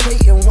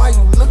hesitating while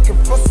you looking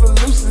for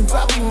solutions.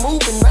 I be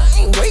moving, I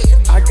ain't waiting.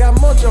 I got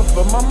mojo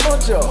for my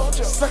mojo.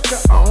 Sucker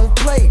on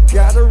play.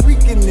 Got a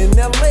Rican in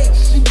LA.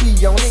 She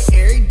be on it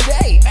every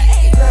day.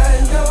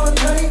 Grind all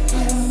night,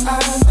 I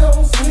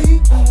don't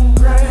sleep.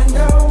 Grind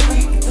all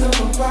week till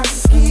my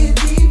pockets get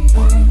deep.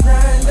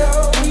 Grind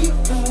all week,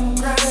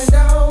 grind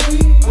all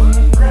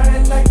week.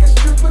 Grind like a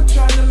stripper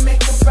trying to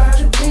make a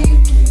body deep.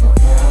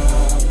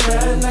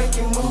 Grind like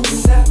you're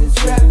moving out the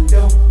trap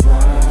though.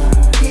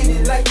 Hit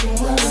it like you're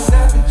moving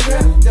out the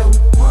trap though.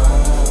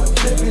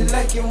 Flip it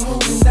like you're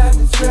moving out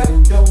the trap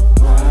though.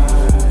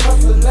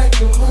 Hustle like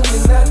you're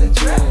moving out the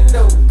trap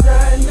though.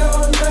 Grind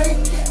all night,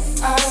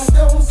 I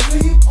don't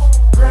sleep.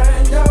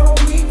 Grind all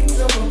week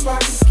till my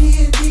pockets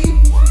get deep.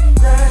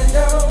 Grind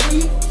all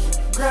week,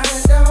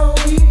 grind all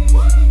week.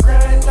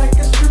 Grind like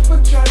a stripper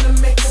trying to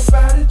make a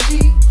body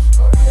cheap.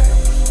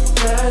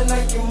 Grind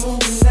like you're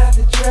moving out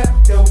the trap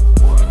though.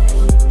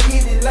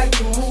 Hit it like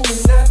you're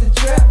moving out the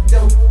trap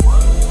though.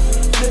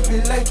 Flip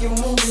it like you're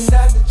moving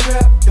out the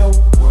trap though.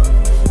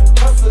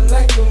 Hustle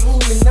like you're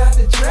moving out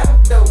the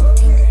trap though.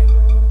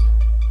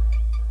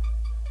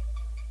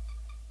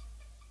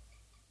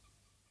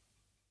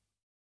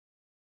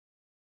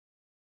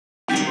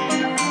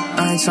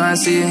 I ain't tryna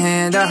see your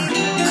hand out.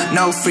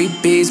 No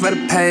freebies,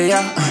 better pay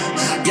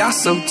out. Y'all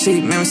so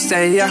cheap, man, we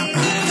stay out.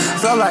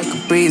 Feel like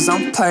a breeze,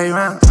 don't play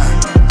around.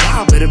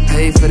 Y'all better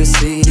pay for the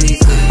CD.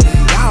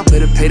 Y'all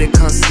better pay to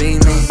come see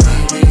me.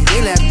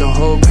 They left the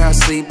whole crowd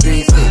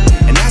sleeping,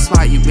 and that's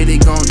why you really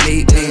gon'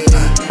 need me.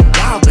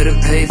 Y'all better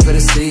pay for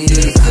the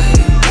CD.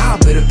 Y'all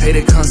better pay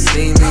to come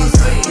see me.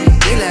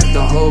 They left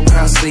the whole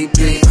crowd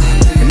sleeping,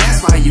 and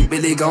that's why you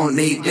really gon'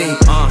 need me.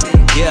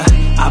 Yeah,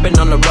 I've been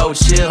on the road,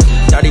 chill.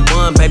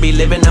 31, baby,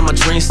 living out my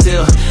dream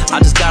still. I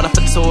just got off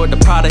a tour, the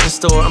Prada in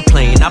store, I'm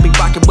playing. I'll be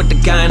rocking with the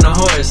guy in the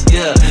horse,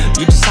 yeah.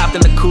 You just hopped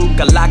in the coupe,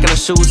 got lock in the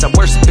shoes. I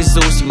worship his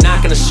Zeus, you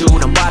knocking the shoot.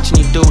 I'm watching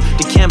you do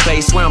the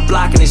campaign, swear I'm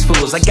blocking these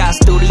fools. I got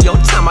studio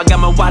time, I got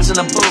my watch in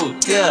the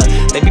booth, yeah.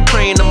 They be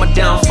praying on my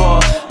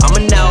downfall. I'm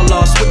an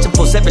outlaw, switching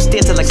for every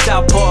stanza like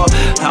Southpaw.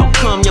 How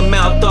come your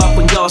mouth off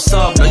when y'all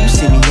soft? No, you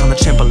see me on the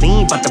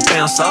trampoline, about to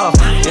bounce off,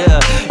 yeah.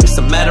 It's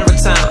a matter of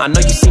time, I know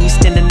you see me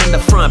standing in the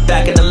front,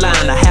 back of the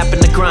line. I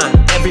happen to grind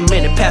every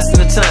minute, passing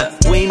the time.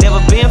 We ain't never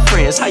been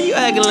friends, how you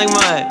acting like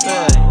mine?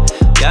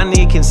 Y'all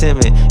need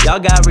contentment, y'all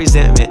got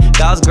resentment.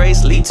 God's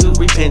grace lead to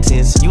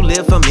repentance. You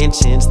live for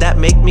mentions, that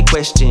make me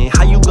question.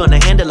 How you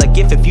gonna handle a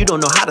gift if you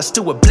don't know how to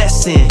stew a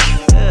blessing?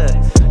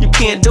 You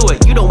can't do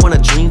it, you don't want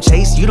a dream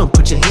chase, you don't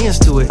put your hands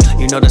to it.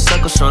 You know the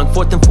circle strong,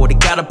 4th and 40,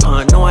 got a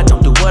pun. No, I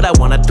don't do what I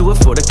want, I do it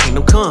for the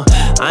kingdom come.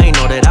 I ain't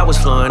know that I was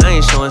flowing, I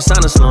ain't showing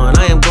sign of slowing.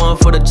 I am going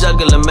for the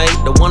juggler, mate,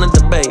 the one to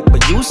debate.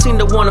 But you seem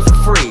to want it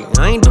for free.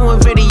 I ain't doing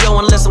video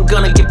unless I'm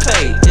gonna get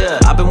paid, yeah.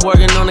 I've been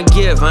working on a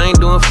gift, I ain't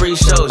doing free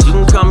shows. You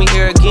can call me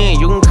here again,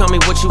 you can call me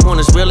what you want,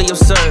 it's really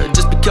absurd.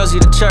 Just because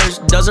you're the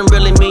church, doesn't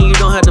really mean you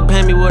don't have to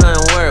pay me what I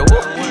ain't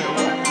worth.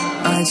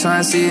 I ain't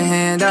tryna see your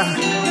hand out.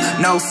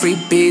 No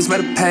freebies,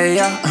 better pay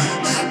out.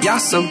 Y'all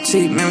so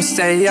cheap, man, we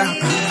stay out.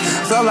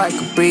 Feel like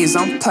a breeze,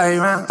 don't play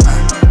around.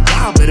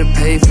 Y'all better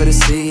pay for the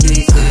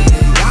CD.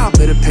 Y'all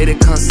better pay to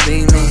come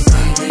see me.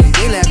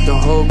 They left the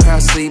whole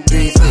crowd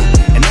sleeping,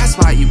 and that's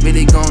why you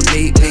really gon'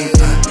 need me.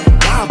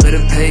 Y'all better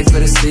pay for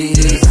the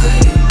CD.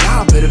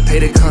 Y'all better pay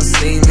to come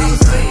see me.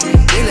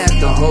 They left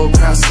the whole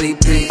crowd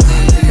sleeping,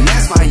 and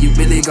that's why you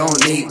really gon'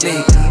 need me.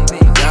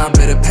 Y'all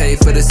better pay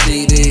for the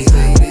CD.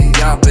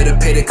 Y'all better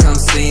pay to come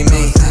see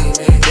me.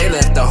 They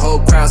left the whole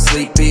crowd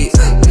sleepy,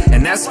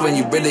 and that's when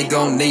you really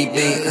gon' need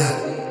me.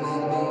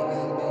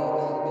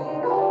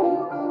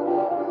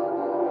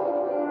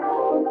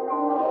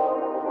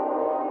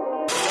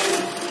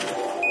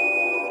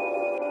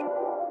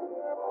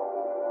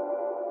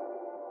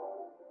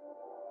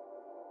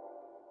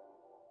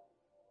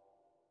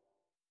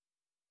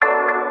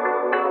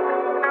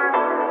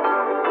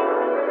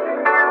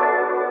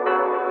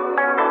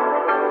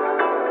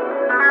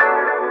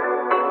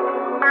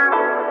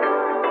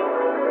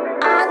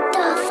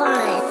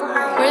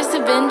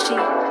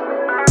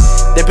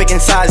 They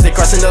picking sides, they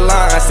crossing the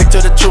line. I stick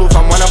to the truth,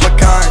 I'm one of a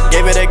kind.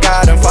 Gave it a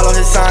God and follow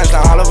his signs.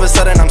 Now all of a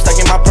sudden I'm stuck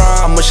in my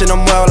prime. I'm wishing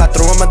them well, I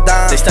threw them a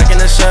dime. They stuck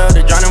in the shell,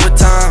 they drowning with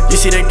time. You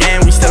see the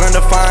game, we still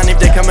undefined. If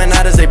they coming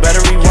at us, they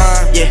better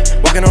rewind. Yeah,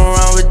 walking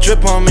around with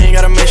drip on me,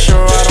 gotta make sure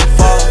I don't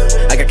fall.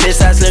 I got kids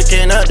that's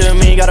looking up to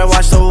me, gotta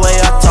watch the way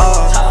I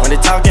talk. When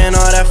they talking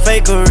all that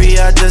fakery,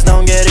 I just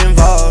don't get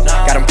involved.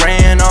 Got them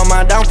praying on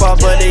my downfall,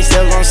 but they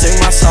still gon' sing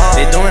my song.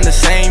 They doing the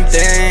same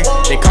thing,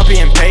 they copy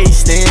and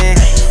pasting.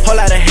 Whole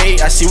lot of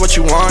hate, I see see what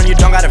you want, you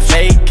don't gotta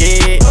fake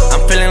it.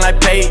 I'm feeling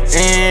like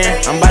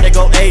Peyton, I'm about to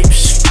go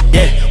apes.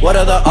 Yeah, what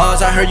are the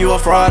odds? I heard you a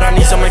fraud, I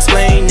need some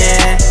explaining.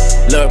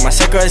 Look, my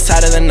circle is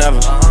tighter than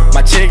ever.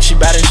 My chick, she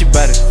bad and she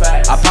better.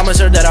 I promise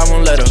her that I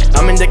won't let her.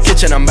 I'm in the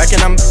kitchen, I'm back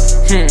and I'm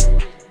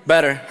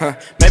better, huh?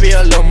 Maybe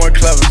a little more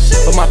clever,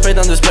 but my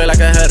faith on display like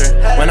a header.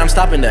 When I'm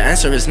stopping, the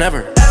answer is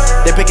never.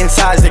 They picking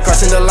sides, they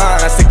crossing the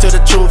line. I stick to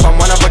the truth, I'm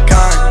one of a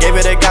kind. Gave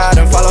it to God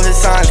and follow his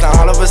signs. Now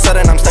all of a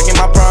sudden I'm stuck in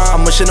my prime.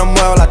 I'm wishing them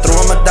well, I threw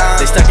them a dime.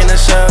 They stuck in the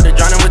shell, they're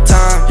drowning with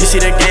time. You see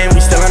the game, we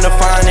still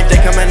undefined. If they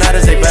coming at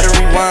us, they better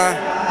rewind.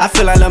 I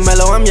feel like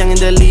LaMelo, I'm young in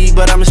the league,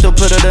 but I'ma still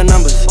put her the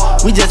numbers.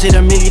 We just hit a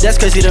milli, that's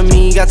crazy to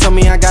me. God told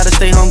me I gotta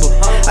stay humble.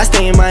 I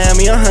stay in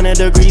Miami, 100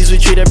 degrees, we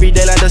treat every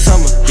day like the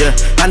summer. Yeah,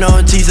 I know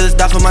Jesus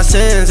died for my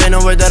sins, ain't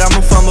no way that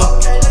I'ma fumble.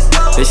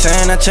 They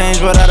saying I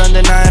changed, but I don't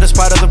deny it, it's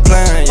part of the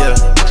plan, yeah.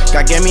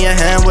 God gave me a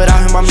hand,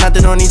 without him I'm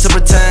nothing, no need to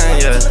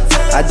pretend, yeah.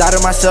 I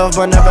doubted myself,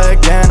 but never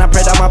again. I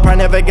pray that my pride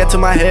never get to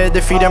my head.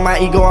 Defeating my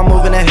ego, I'm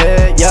moving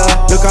ahead, yeah.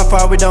 Look how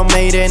far we done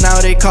made it, now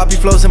they copy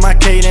flows in my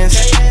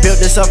cadence. Built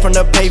this up from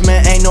the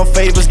pavement, ain't no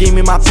favors, give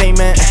me my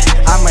payment.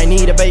 I might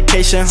need a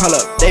vacation, hold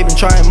up, they been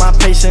trying my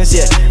patience,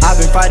 yeah. I've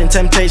been fighting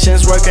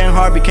temptations, working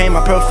hard became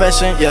my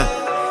profession, yeah.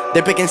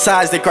 They picking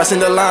sides, they crossing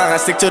the line. I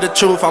stick to the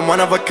truth, I'm one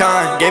of a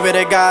kind. Gave it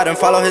to God and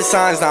follow his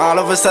signs. Now all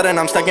of a sudden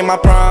I'm stuck in my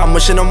prime. I'm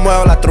wishing them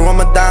well, I threw them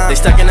a dime. They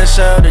stuck in the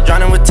shell, they're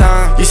drowning with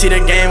time. You see the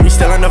game, we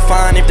still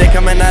undefined. If they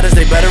coming at us,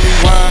 they better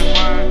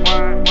rewind.